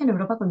de viaje en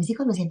Europa con mis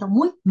hijos, me siento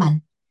muy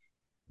mal.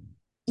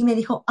 Y me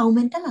dijo,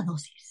 aumenta la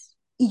dosis.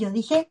 Y yo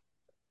dije,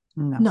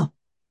 no. no,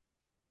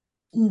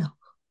 no.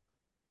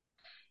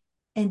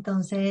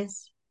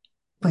 Entonces,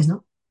 pues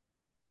no.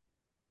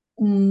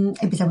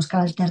 Empecé a buscar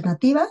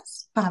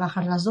alternativas para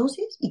bajar las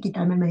dosis y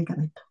quitarme el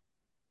medicamento.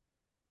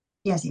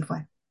 Y así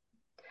fue.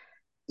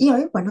 Y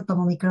hoy, bueno,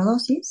 tomo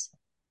microdosis.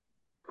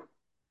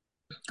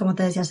 Como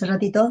te decía hace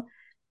ratito,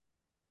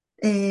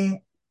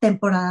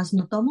 temporadas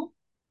no tomo.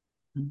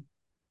 Mm,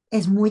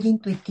 Es muy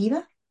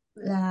intuitiva.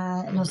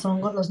 Los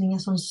hongos, los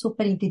niños son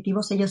súper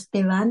intuitivos. Ellos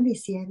te van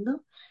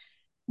diciendo,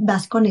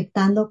 vas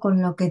conectando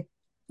con lo que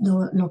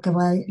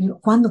va,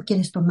 cuándo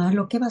quieres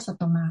tomarlo, qué vas a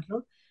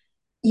tomarlo.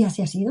 Y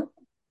así ha sido.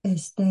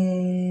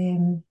 Este,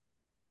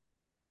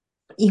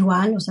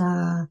 igual, o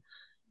sea,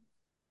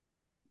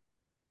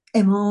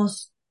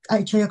 hemos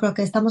hecho, yo creo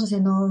que estamos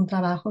haciendo un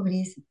trabajo,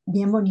 Gris,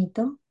 bien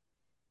bonito,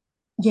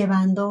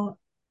 llevando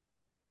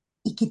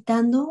y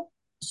quitando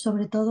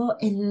sobre todo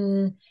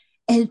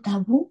el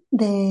tabú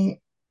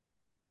de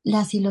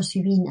la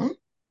psilocibina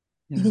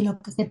y de ya, lo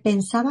que se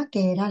pensaba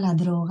que era la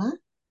droga,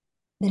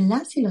 de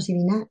la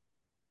psilocibina,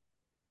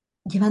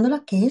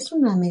 llevándola que es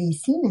una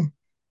medicina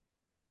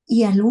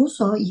y al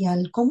uso y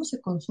al cómo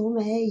se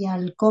consume y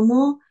al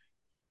cómo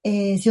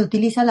se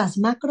utilizan las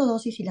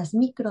macrodosis y las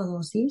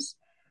microdosis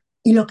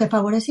y lo que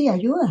favorece y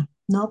ayuda,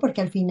 ¿no?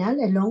 Porque al final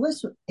el hongo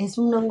es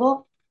un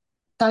hongo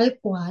tal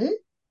cual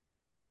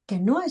que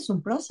no es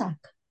un Prozac,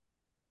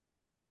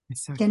 que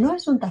Exacto. no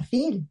es un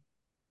Tafil,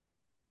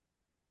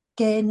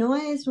 que no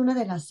es una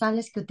de las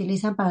sales que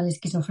utilizan para la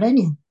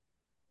esquizofrenia,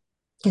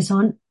 que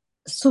son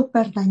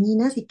súper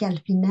dañinas y que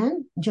al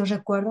final yo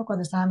recuerdo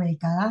cuando estaba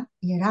medicada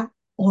y era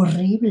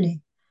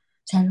horrible.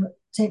 O sea,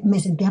 me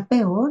sentía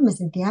peor, me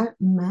sentía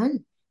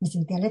mal, me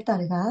sentía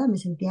letargada, me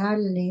sentía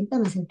lenta,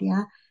 me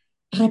sentía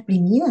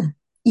reprimida.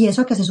 Y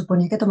eso que se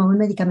suponía que tomaba un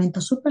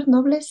medicamento súper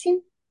noble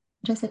sin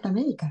receta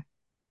médica.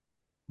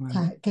 O Wow.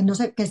 sea,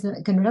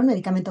 que no era un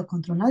medicamento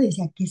controlado. Y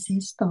decía, ¿qué es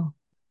esto?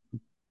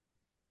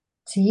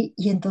 Sí,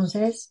 y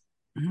entonces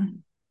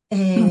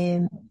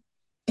eh,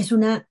 es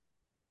una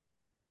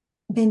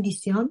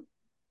bendición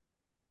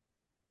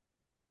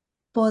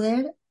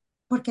poder,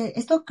 porque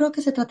esto creo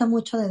que se trata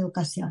mucho de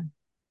educación.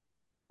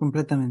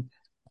 Completamente.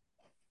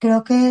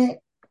 Creo que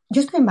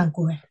yo estoy en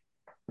Vancouver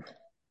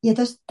y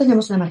entonces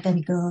tenemos una marca de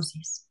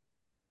microdosis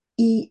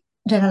y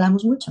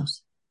regalamos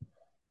muchos,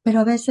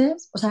 pero a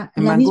veces, o sea,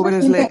 ¿En la Vancouver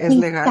misma gente es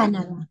en legal?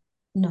 Canadá,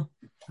 no,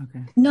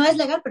 Okay. no es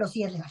legal, pero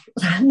sí es legal. O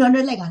sea, no, no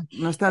es legal.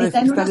 No está, Está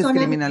en está una zona gris,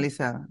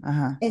 descriminalizada.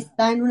 Ajá,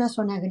 está en una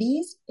zona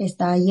gris,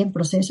 está ahí en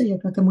proceso, yo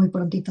creo que muy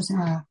prontito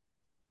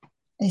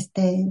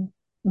este,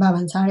 va a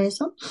avanzar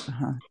eso.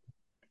 ajá.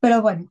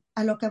 Pero bueno,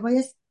 a lo que voy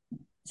es,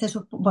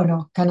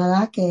 bueno,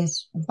 Canadá, que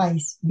es un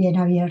país bien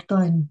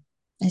abierto en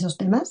esos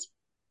temas,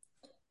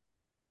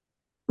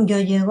 yo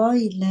llego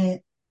y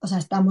o sea,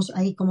 estamos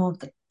ahí como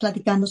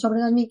platicando sobre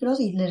las micros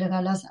y le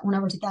regalas una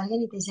bolsita a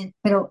alguien y te dicen,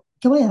 pero,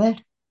 ¿qué voy a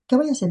ver? ¿Qué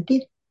voy a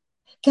sentir?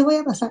 ¿Qué voy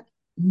a pasar?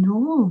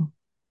 No,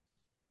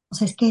 o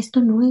sea, es que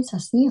esto no es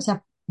así, o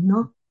sea,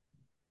 no,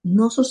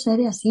 no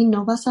sucede así,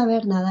 no vas a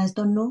ver nada,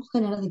 esto no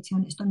genera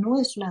adicción, esto no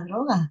es una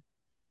droga,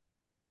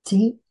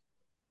 ¿sí?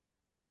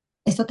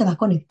 Esto te va a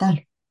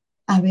conectar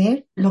a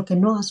ver lo que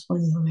no has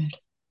podido ver.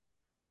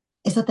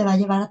 Esto te va a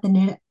llevar a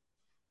tener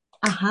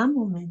aha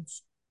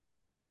moments.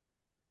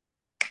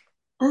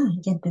 Ah,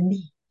 ya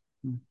entendí.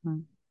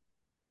 Ujú.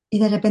 Y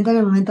de repente en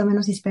el momento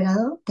menos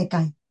esperado te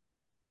cae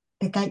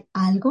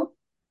algo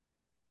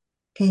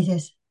que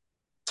dices,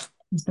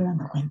 me estoy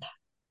dando cuenta,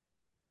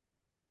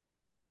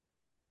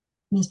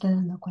 me estoy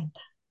dando cuenta.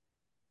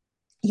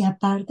 Y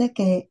aparte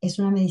que es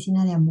una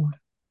medicina de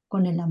amor,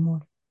 con el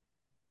amor.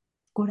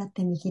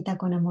 Cúrate, mijita,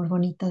 con amor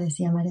bonito,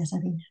 decía María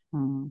Sabina.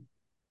 Mm.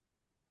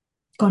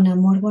 Con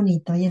amor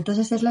bonito. Y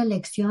entonces es la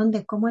elección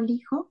de cómo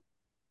elijo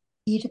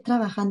ir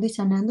trabajando y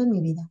sanando en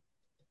mi vida.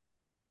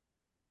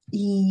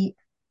 Y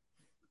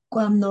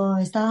cuando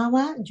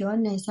estaba yo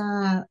en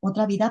esa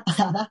otra vida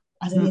pasada,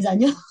 hace 10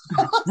 años,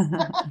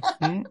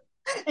 Sí.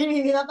 en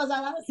mi vida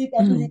pasada,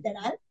 Mm.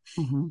 literal,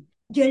 Ujú.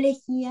 yo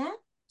elegía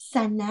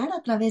sanar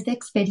a través de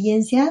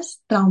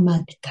experiencias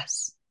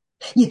traumáticas.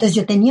 Y entonces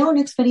yo tenía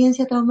una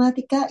experiencia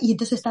traumática y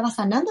entonces estaba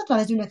sanando a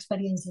través de una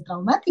experiencia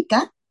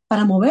traumática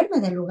para moverme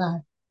del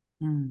lugar.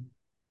 Mm.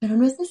 Pero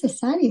no es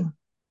necesario,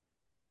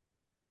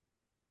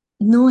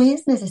 no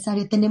es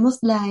necesario. Tenemos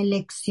la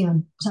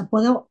elección. O sea,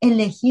 puedo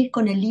elegir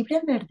con el libre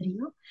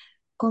albedrío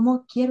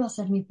cómo quiero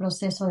hacer mi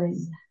proceso de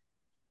vida.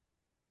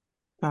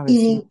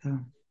 Y Suavecito.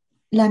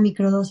 la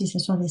microdosis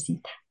es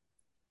suavecita.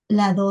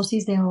 La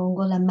dosis de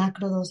hongo, la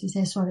macrodosis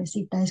es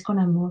suavecita, es con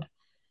amor.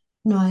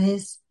 No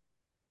es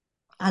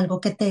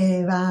algo que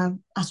te va a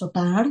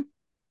azotar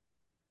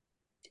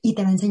y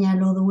te va a enseñar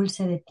lo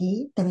dulce de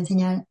ti, te va a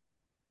enseñar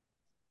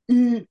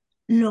l-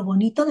 lo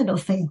bonito de lo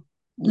feo,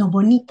 lo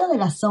bonito de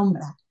la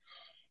sombra,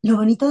 lo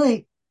bonito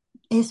de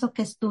eso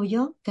que es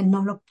tuyo, que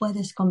no lo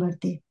puedes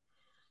convertir.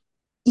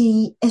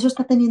 Y eso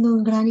está teniendo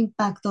un gran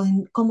impacto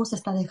en cómo se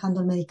está dejando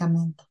el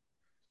medicamento,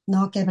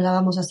 ¿no? Que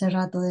hablábamos hace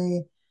rato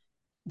de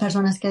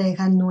personas que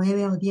dejan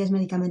 9 o 10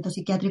 medicamentos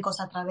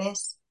psiquiátricos a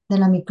través de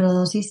la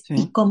microdosis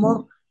y Sí,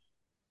 cómo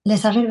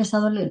les ha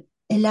regresado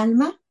el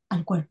alma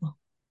al cuerpo,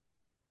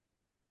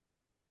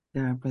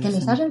 ya que puedes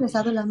les ha sentir.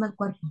 regresado el alma al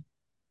cuerpo.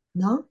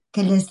 ¿No?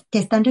 Que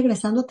están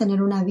regresando a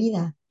tener una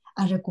vida,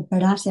 a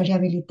recuperarse, a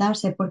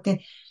rehabilitarse,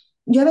 porque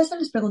yo a veces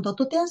les pregunto,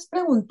 ¿tú te has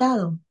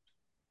preguntado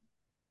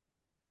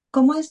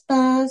cómo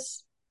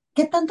estás?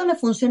 ¿Qué tanto le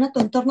funciona a tu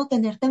entorno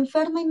tenerte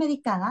enferma y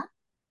medicada?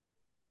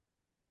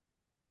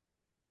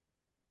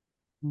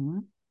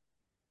 Mm.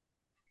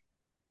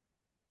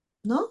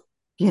 ¿No?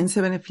 ¿Quién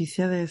se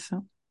beneficia de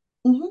eso?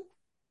 Ujú.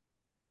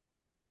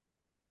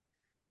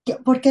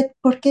 ¿Por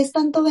qué es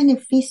tanto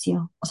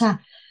beneficio? O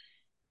sea,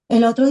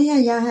 el otro día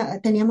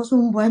ya teníamos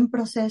un buen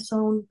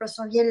proceso, un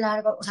proceso bien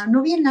largo, o sea,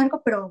 no bien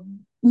largo, pero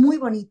muy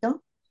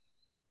bonito.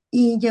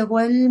 Y llegó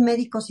el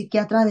médico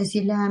psiquiatra a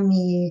decirle a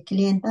mi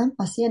clienta,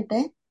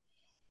 paciente,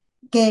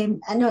 que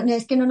no,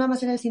 es que no nada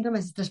más era el síndrome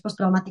de estrés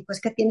postraumático,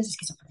 es que tienes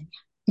esquizofrenia.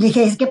 Le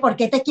dije, es que ¿por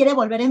qué te quiere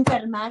volver a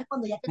enfermar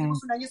cuando ya Sí,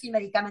 tenemos un año sin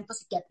medicamento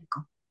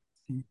psiquiátrico?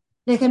 sí.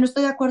 Le dije, no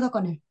estoy de acuerdo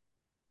con él.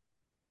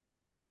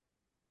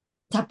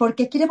 O sea, ¿por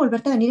qué quiere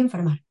volverte a venir a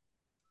enfermar?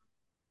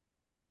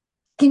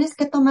 tienes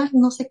que tomar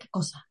no sé qué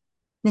cosa.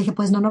 Le dije,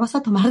 pues no, no vas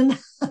a tomar nada.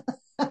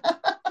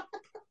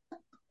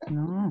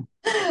 No,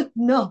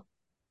 No,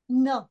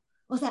 no.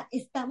 O sea,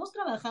 estamos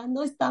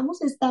trabajando, estamos.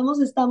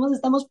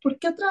 ¿Por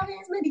qué otra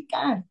vez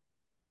medicar?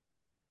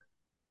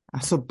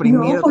 a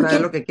suprimir No, otra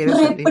vez lo porque que quiere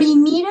salir.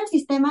 reprimir el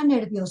sistema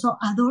nervioso,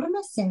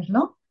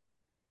 adormecerlo,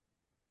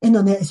 en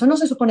donde eso no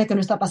se supone que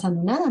no está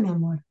pasando nada, mi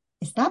amor.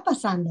 Está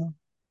pasando.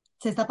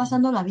 Se está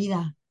pasando la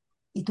vida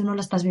y tú no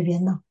la estás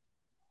viviendo.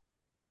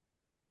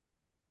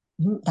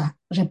 Está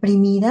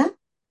reprimida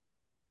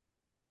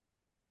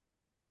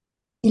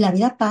y la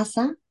vida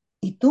pasa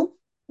y tú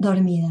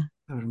dormida.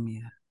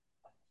 Dormida.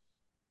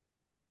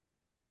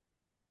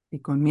 Y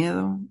con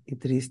miedo y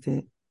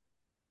triste.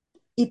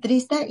 Y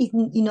triste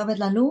y no ves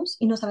la luz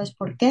y no sabes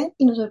por qué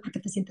y no sabes por qué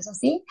te sientes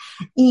así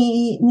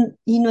y,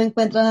 y no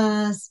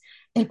encuentras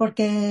el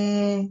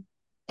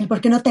el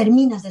por qué no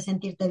terminas de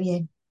sentirte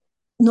bien.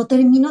 No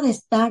termino de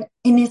estar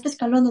en este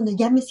escalón donde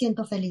ya me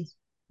siento feliz.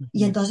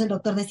 Y Ujú. entonces el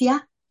doctor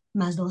decía,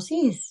 más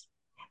dosis,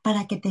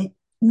 para que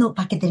no,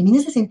 para que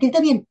termines de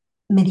sentirte bien,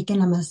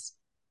 medíquenla más.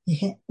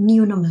 Dije, ni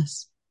uno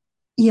más.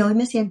 Y hoy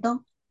me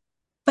siento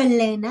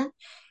plena,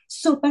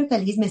 súper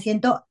feliz, me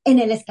siento en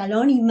el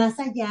escalón y más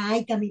allá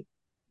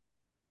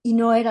y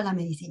no era la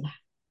medicina.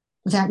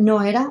 O sea,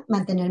 no era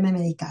mantenerme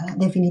medicada,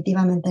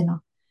 definitivamente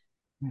no.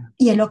 Ya.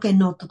 Y es lo que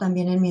noto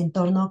también en mi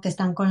entorno que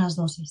están con las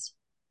dosis,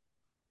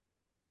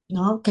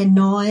 ¿no? Que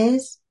no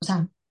es, o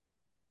sea,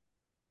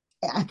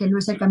 aquel no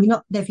es el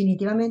camino,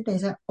 definitivamente,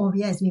 esa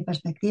obvia es mi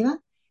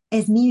perspectiva,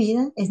 es mi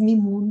vida, es mi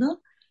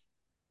mundo,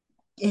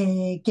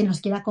 quien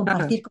los quiera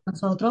Claro, compartir con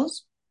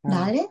nosotros,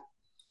 claro. dale,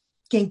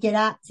 quien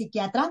quiera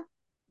psiquiatra,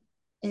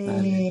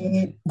 Dale.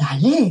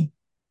 dale,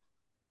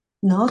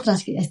 ¿no?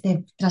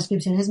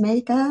 Transcripciones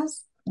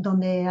médicas,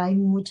 donde hay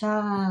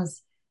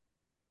muchos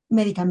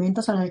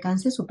medicamentos al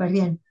alcance, súper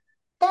bien,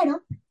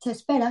 pero se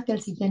espera que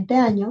el siguiente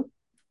año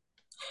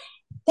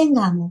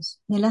tengamos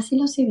de la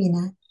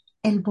psilocibina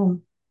el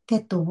boom que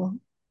tuvo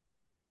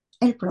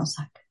el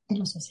Prozac en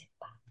los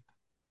 60.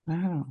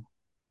 Claro,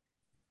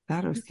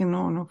 claro, es que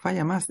no, no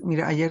falla más.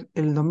 Mira, ayer,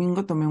 el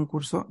domingo tomé un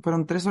curso,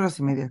 fueron 3 horas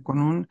y media con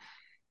un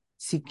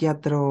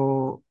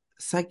psiquiatro,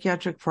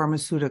 psychiatric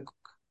pharmaceutical,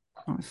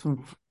 ¿no? Es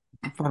un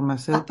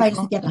farmacéutico.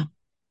 Psiquiatra.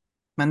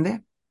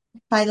 ¿Mandé?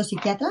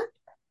 Psiquiatra.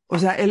 O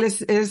sea, él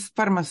es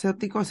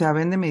farmacéutico, o sea,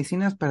 vende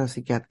medicinas para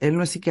psiquiatra. Él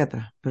no es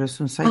psiquiatra, pero es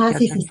un Ah,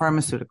 sí, psychiatric sí, sí.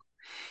 pharmaceutical.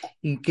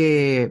 Y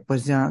que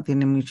pues ya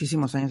tiene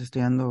muchísimos años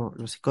estudiando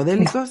los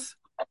psicodélicos.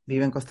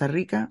 Vive en Costa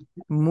Rica.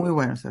 Muy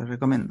bueno, se lo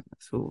recomiendo.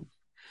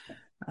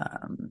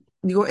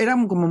 Digo, era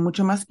como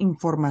mucho más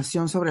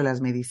información sobre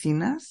las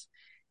medicinas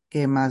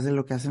que más de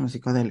lo que hacen los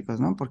psicodélicos,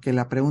 ¿no? Porque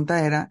la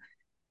pregunta era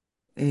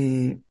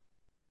eh,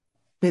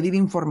 pedir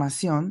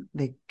información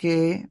de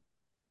qué,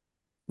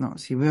 no,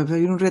 si voy a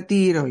pedir un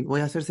retiro y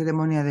voy a hacer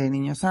ceremonia de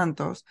niños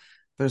santos,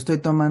 pero estoy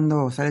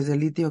tomando sales de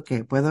litio,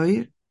 ¿qué? ¿Puedo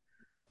ir?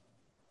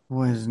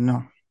 Pues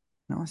no,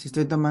 ¿no? Si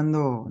estoy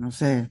tomando, no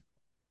sé,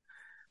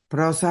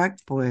 Prozac,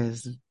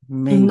 pues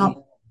maybe.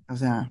 No. O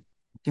sea,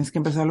 tienes que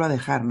empezarlo a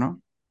dejar,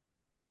 ¿no?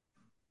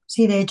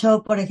 Sí, de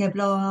hecho, por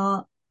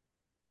ejemplo,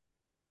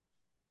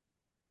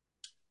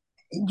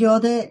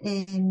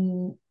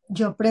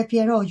 yo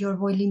prefiero, yo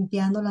voy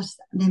limpiando las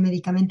de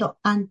medicamento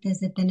antes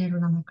de tener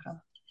una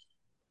macrodosis.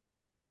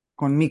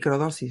 Con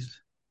microdosis.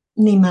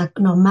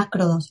 No,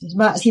 macrodosis.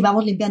 Si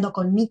vamos limpiando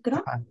con micro,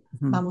 Ajá.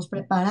 Ujú. vamos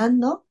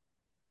preparando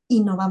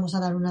y no vamos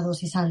a dar una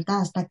dosis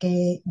alta hasta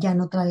que ya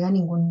no traiga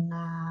ningún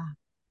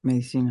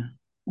Medicina.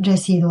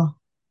 residuo.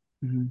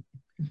 Ujú.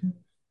 Ujú.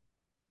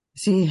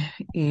 Sí,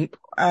 y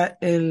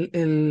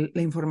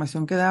la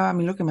información que daba, a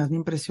mí lo que más me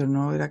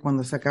impresionó era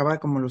cuando sacaba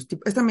como los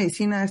tipos, esta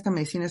medicina, esta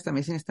medicina, esta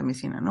medicina, esta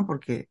medicina, ¿no?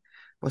 Porque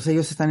pues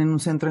ellos están en un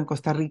centro en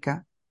Costa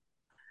Rica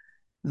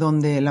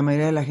donde la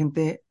mayoría de la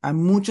gente, a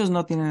muchos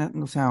no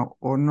tienen, o sea,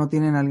 o no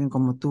tienen a alguien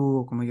como tú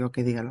o como yo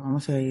que diga, lo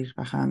vamos a ir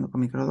bajando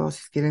con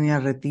microdosis, quieren ir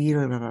al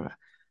retiro y bla, bla, bla.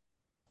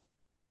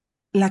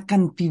 La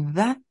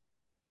cantidad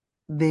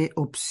de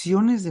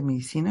opciones de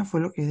medicina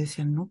fue lo que yo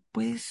decía, no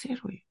puede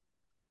ser, güey.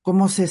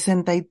 Como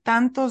 60 y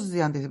tantos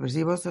de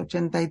antidepresivos,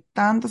 80 y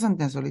tantos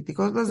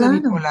antiansiolíticos, los de Claro.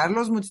 bipolar,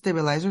 los mood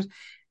stabilizers,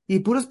 y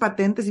puros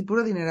patentes y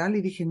puro dineral,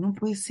 y dije, no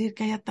puede ser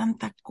que haya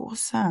tanta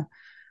cosa,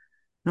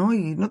 ¿no?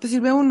 Y no te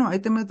sirve uno, ahí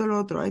te meto el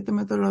otro, ahí te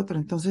meto el otro.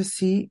 Entonces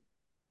sí,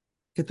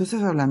 que tú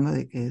estás hablando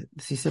de que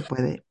sí se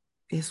puede,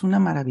 es una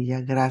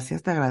maravilla.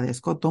 Gracias, te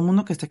agradezco. Todo el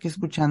mundo que está aquí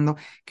escuchando,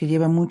 que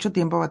lleva mucho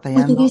tiempo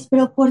Oye, batallando. Gris,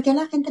 pero ¿por qué a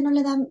la gente no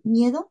le da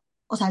miedo?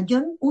 O sea,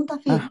 yo un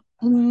Ah, tafil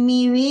en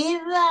mi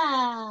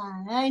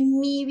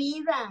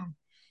vida.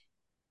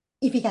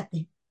 Y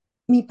fíjate,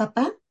 mi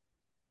papá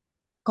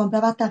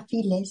compraba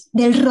tafiles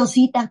del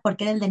Rosita,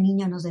 porque era el de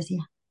niño, nos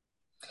decía.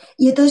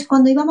 Y entonces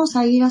cuando íbamos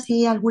a ir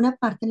así a alguna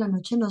parte en la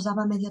noche, nos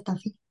daba medio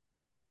tafil.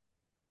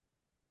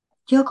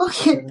 Yo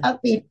cogí el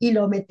tafil y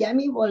lo metí a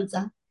mi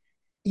bolsa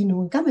y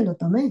nunca me lo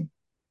tomé.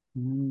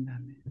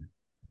 ándale.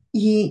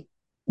 Y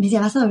me decía,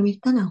 vas a dormir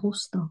tan a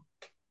gusto.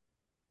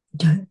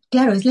 Yo,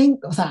 claro,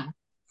 o sea,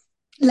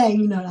 la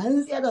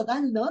ignorancia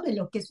total, ¿no? De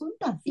lo que es un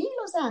tafil,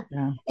 o sea,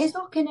 ya,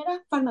 eso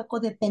genera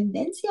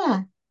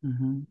farmacodependencia.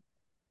 ujú,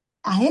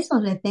 A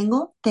eso le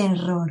tengo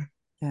terror,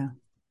 ya.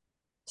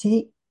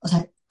 ¿sí? O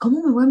sea,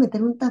 ¿cómo me voy a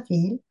meter un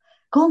tafil?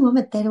 ¿Cómo me voy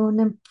a meter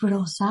un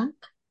Prozac?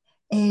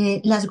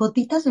 Las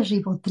gotitas de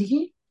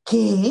Ribotril,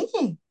 ¿qué?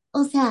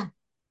 O sea,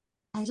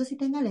 a eso sí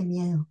téngale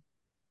miedo,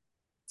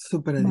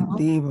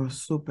 ¿no?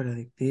 Súper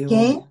adictivo.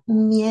 Qué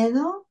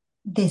miedo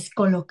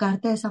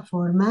descolocarte de esa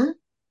forma.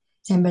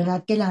 Si en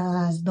verdad que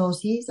las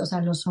dosis, o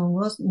sea, los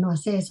hongos no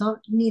hace eso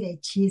ni de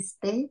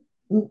chiste,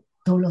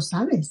 tú lo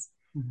sabes.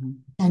 Ujú.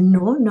 O sea,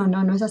 no, no,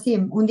 no, no es así.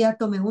 Un día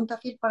tomé un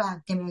tafil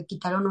para que me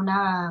quitaron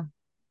una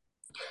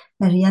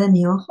perrilla de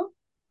mi ojo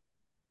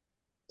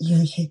y yo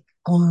dije,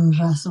 con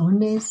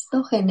razón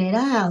esto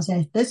genera, o sea,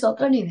 este es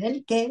otro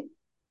nivel, qué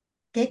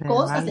Se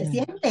cosa se vale.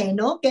 siente,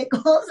 ¿no? Qué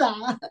cosa,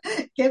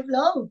 qué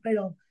flow,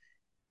 pero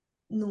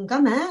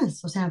nunca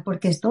más, o sea,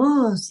 porque esto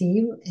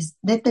sí es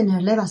de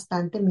tenerle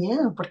bastante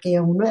miedo, porque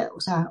uno,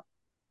 o sea,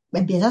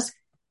 empiezas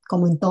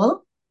como en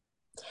todo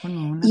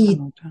Bueno, una con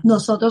y otra.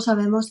 nosotros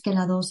sabemos que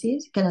la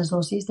dosis, que las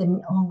dosis de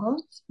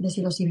hongos, de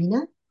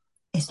psilocibina,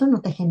 esto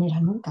no te genera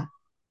nunca,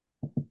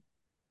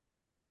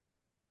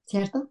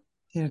 ¿cierto?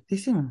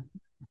 Ciertísimo.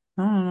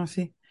 No, no, no,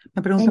 sí.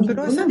 Me En preguntan,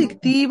 ¿pero es ninguna mujer.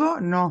 adictivo?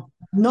 No.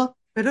 No,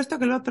 Pero esto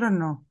que el otro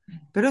no.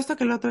 Pero esto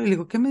que el otro. Y le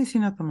digo, ¿qué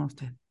medicina toma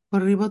usted?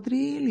 Pues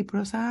Ribotril y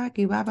Prozac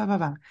y va.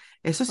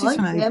 Esos sí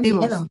son ay, qué adictivos.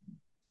 miedo.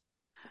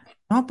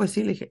 No, pues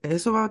sí, le dije,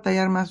 eso va a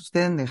batallar más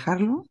usted en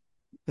dejarlo.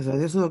 Que se lo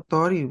dio su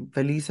doctor y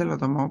feliz se lo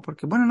tomó.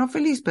 Porque, bueno, no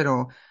feliz,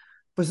 pero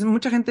pues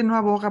mucha gente no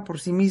aboga por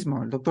sí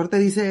mismo. El doctor te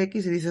dice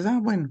X y dices, ah,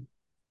 bueno.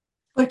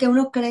 Porque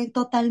uno cree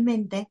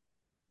totalmente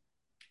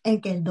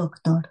en que el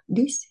doctor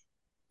dice,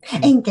 Sí.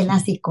 en que la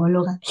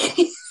psicóloga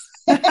dice.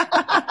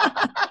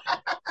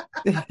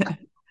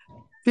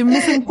 Sí, me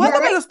dicen, ¿Ya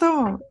 ¿cuánto me ves? los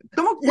tomo?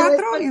 Tomo ¿Ya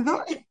ves cuatro por y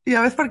dos. qué? Y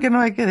a veces, ¿por qué no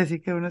hay que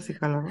decir que uno es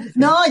psicólogo? Sí.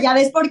 No, ya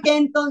ves por qué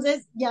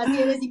entonces ya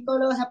si eres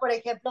psicólogo, o sea, por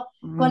ejemplo,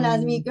 con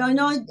las Mm, micro,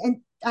 no,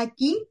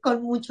 aquí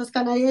con muchos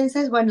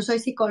canadienses, bueno, soy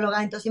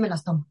psicóloga, entonces sí me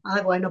las tomo.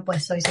 Ah, bueno,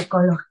 pues soy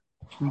psicóloga.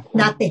 ujú,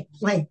 Date,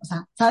 güey, o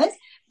sea, ¿sabes?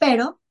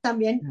 Pero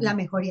también ya, la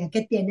mejoría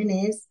que tienen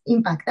es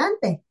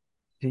impactante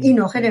y sí,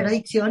 no genera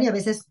adicción y a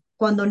veces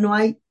cuando no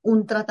hay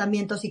un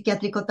tratamiento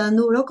psiquiátrico tan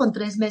duro, con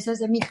 3 meses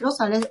de micro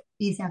sales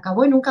y se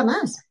acabó y nunca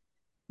más.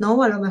 No,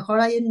 o a lo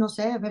mejor hay, no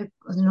sé, a ver,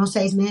 no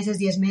 6 meses,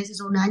 10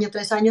 meses, un año,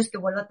 3 años que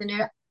vuelva a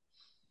tener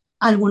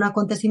algún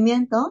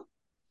acontecimiento,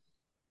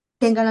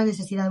 tenga la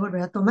necesidad de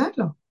volver a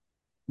tomarlo.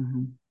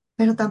 ujú.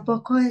 Pero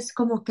tampoco es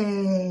como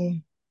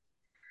que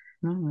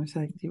No, no es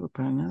adictivo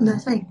para no nada.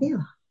 es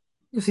adictivo.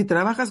 Pues si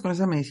trabajas con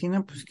esa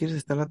medicina, pues quieres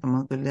estarla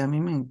tomando todo el día. A mí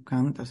me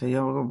encanta. O sea,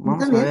 yo, ¿Tú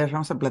vamos a también? ver,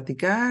 vamos a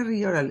platicar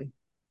y órale.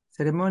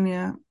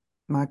 Ceremonia,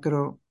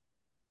 macro,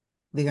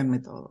 díganme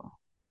todo.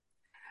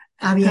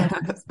 Abierto.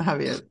 A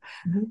ver,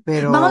 Ujú.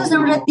 Vamos a hacer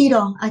un pero,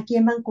 retiro aquí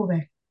en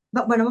Vancouver.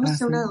 Bueno, vamos a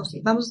hacer una así,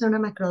 dosis, vamos a hacer una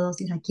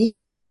macrodosis aquí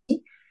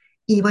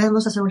y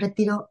vamos a hacer un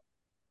retiro.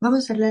 Vamos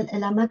a hacer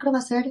la macro va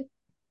a ser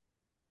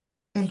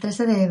el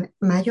 13 de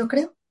mayo,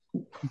 creo.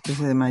 el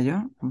 13 de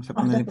mayo, vamos a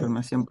poner Ahorita la te digo.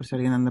 información por si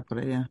alguien anda por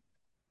allá.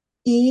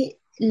 Y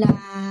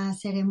la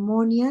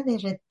ceremonia de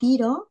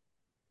retiro,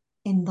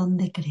 ¿en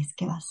dónde crees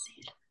que va a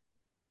ser?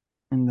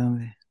 ¿En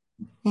dónde?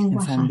 En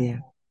En San Oaxaca.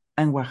 Diego.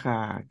 En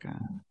Oaxaca.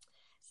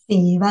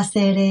 Sí, va a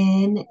ser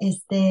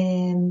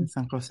 ¿En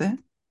San José?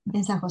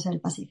 en San José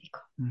del Pacífico.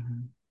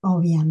 Ujú.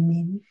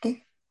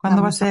 Obviamente,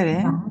 ¿Cuándo va a vamos a ser,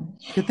 eh? jugar.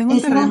 Yo tengo un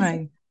Ese va terreno a ser,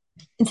 ahí.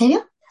 ¿en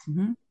serio?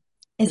 Ujú.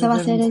 Ese Quiero va a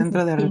hacer un ser en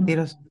centro de septiembre.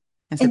 retiros.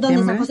 En ¿En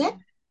dónde, en San septiembre, José?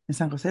 en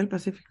San José del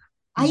Pacífico.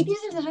 ¿Ahí Ujú.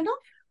 tienes el terreno?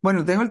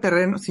 Bueno, tengo el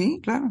terreno, sí,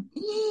 claro.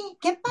 ¡Sí!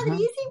 ¡Qué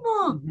Ajá.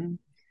 padrísimo! Ujú.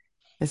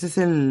 Ese es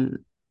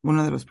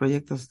uno de los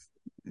proyectos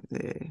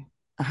de,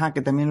 ajá,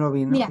 que también lo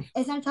vi, ¿no? Mira, Dije,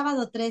 es el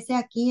sábado 13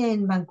 aquí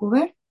en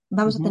Vancouver.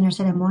 Vamos a ujú, tener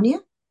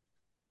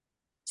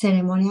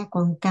ceremonia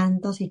con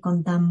cantos y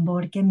con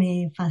tambor que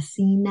me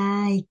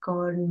fascina y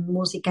con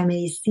música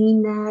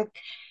medicina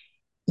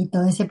y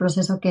todo ese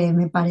proceso que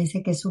me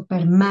parece que es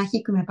súper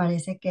mágico y me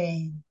parece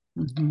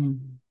ujú.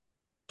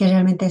 que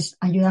realmente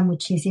ayuda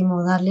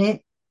muchísimo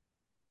darle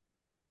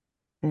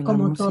De la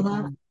como música,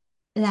 toda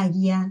la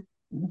guía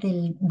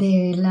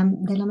de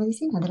la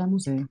medicina, de la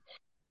música.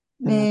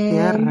 de la Eh,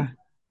 tierra.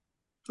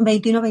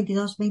 21,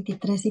 22,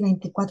 23 y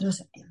 24 de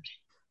septiembre.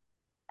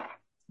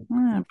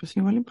 Ah, pues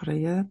igual y por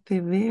allá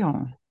te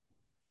veo.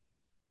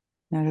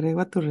 Me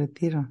agrego a tu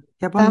retiro.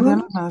 Ya nos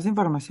Vámonos. mandas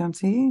información,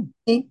 sí.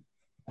 Sí,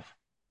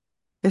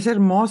 Es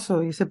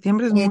hermoso y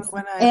septiembre es muy es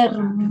buena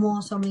época.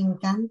 hermoso, me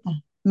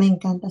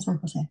encanta San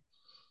José.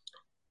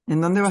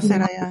 ¿En dónde va a Sí,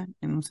 ser allá?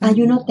 ¿En un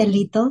hay centro? un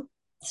hotelito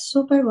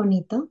súper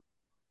bonito,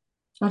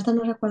 ahorita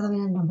no recuerdo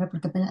bien el nombre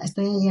porque apenas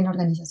estoy ahí en la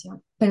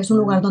organización, pero es un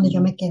lugar Mm, donde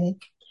yo me quedé,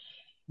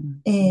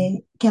 mm,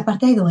 que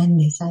aparte hay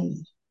duendes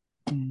ahí.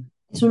 sí,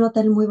 Es un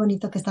hotel muy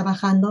bonito que está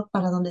bajando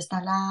para donde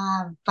está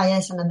la falla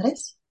de San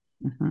Andrés.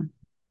 ujú.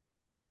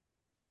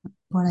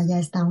 Por allá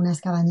están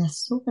unas cabañas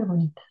súper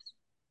bonitas.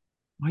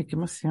 Ay, qué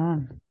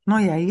emoción. No,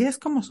 y ahí es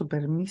como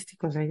súper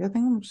místico. O sea, yo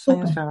tengo muchos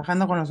años Súper.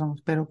 trabajando con los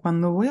hongos, pero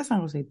cuando voy a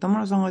San José y tomo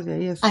los hongos de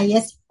ahí es, Ahí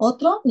es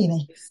otro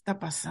nivel, ¿qué está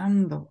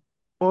pasando?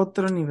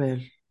 Otro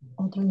nivel.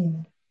 otro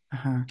nivel.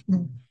 Ajá.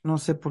 Mm, No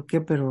sé por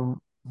qué,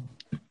 pero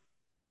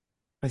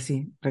pues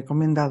sí,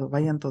 recomendado.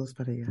 Vayan todos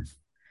para allá.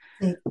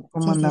 sí, ¿Cómo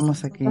sí, sí, sí, andamos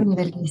es otro aquí?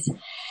 nivel, Liz.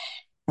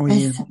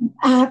 Oye,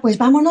 Pues, pues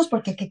vámonos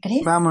porque, ¿qué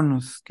crees?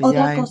 vámonos, que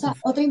Otra ya cosa,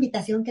 empezó. otra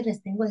invitación que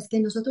les tengo es que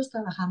nosotros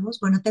trabajamos,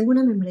 bueno, tengo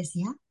una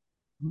membresía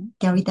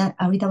que ahorita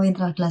voy a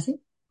entrar a clase.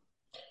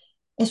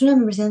 Es una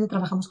membresía donde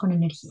trabajamos con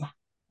energía.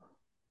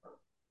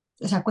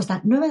 O sea,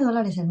 cuesta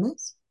 $9 el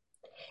mes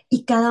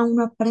y cada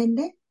uno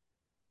aprende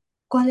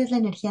cuál es la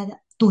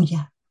energía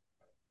tuya,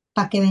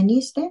 para qué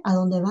veniste, a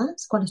dónde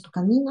vas, cuál es tu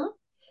camino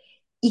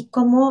y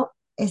cómo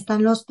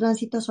están los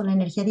tránsitos o la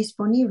energía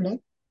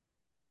disponible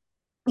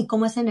y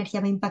cómo esa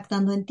energía va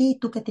impactando en ti y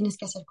tú qué tienes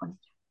que hacer con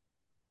ella.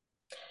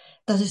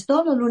 Entonces,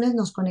 todos los lunes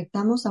nos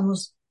conectamos,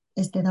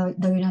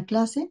 doy una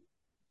clase.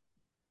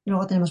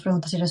 Luego tenemos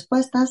preguntas y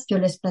respuestas. Yo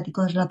les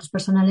platico de relatos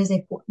personales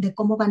de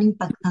cómo van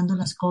impactando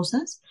las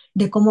cosas,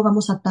 de cómo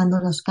vamos atando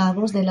los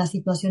cabos, de las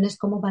situaciones,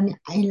 cómo van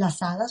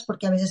enlazadas,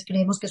 porque a veces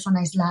creemos que son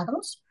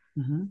aislados.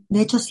 Ujú. De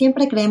hecho,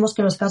 siempre creemos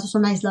que los casos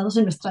son aislados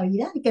en nuestra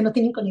vida y que no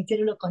tienen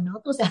conexión uno con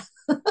otro. O sea,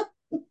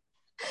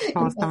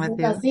 ¿Cómo está no es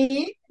metido?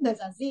 así, no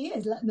es así,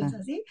 no es Ah,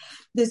 así.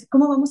 Entonces,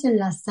 ¿cómo vamos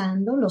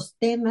enlazando los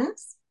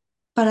temas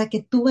para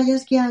que tú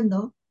vayas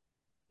guiando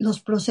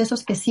los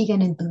procesos que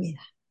siguen en tu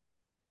vida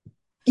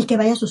y que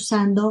vayas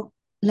usando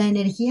la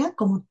energía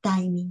como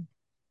timing?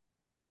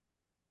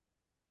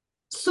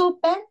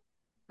 Súper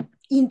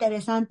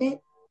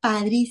interesante,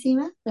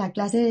 padrísima. La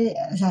clase,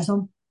 o sea,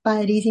 son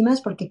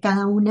padrísimas porque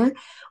cada una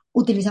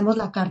utilizamos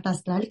la carta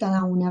astral,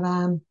 cada una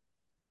va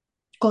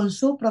con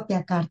su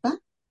propia carta,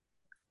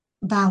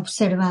 va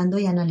observando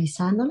y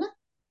analizándola.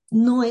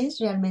 No es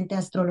realmente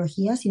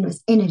astrología, sino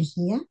es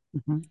energía.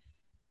 ujú.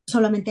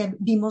 Solamente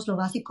vemos lo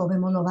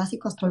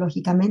básico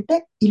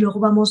astrológicamente y luego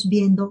vamos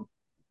viendo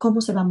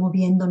cómo se va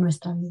moviendo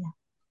nuestra vida.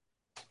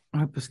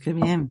 Ah, pues qué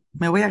bien.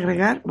 Me voy a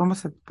agregar,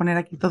 vamos a poner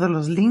aquí todos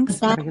los links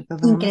Está para que todo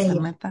el mundo se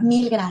increíble. meta.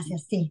 Mil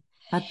gracias, sí.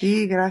 A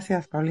ti,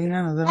 gracias,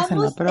 Paulina. Nos vemos en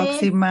la Vamos,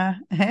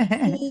 próxima.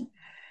 sí,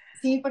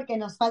 sí, porque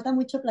nos falta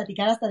mucho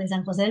platicar hasta de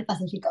San José del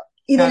Pacífico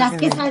y de Claro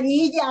las que sí.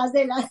 quesadillas,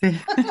 de las... Sí,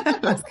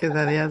 las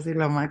quesadillas y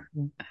lo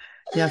máximo.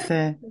 Ya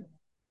sé.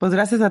 Pues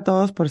gracias a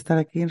todos por estar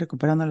aquí en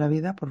Recuperando la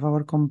Vida. Por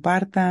favor,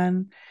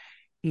 compartan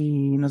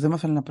y nos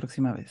vemos en la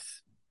próxima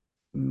vez.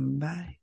 Bye.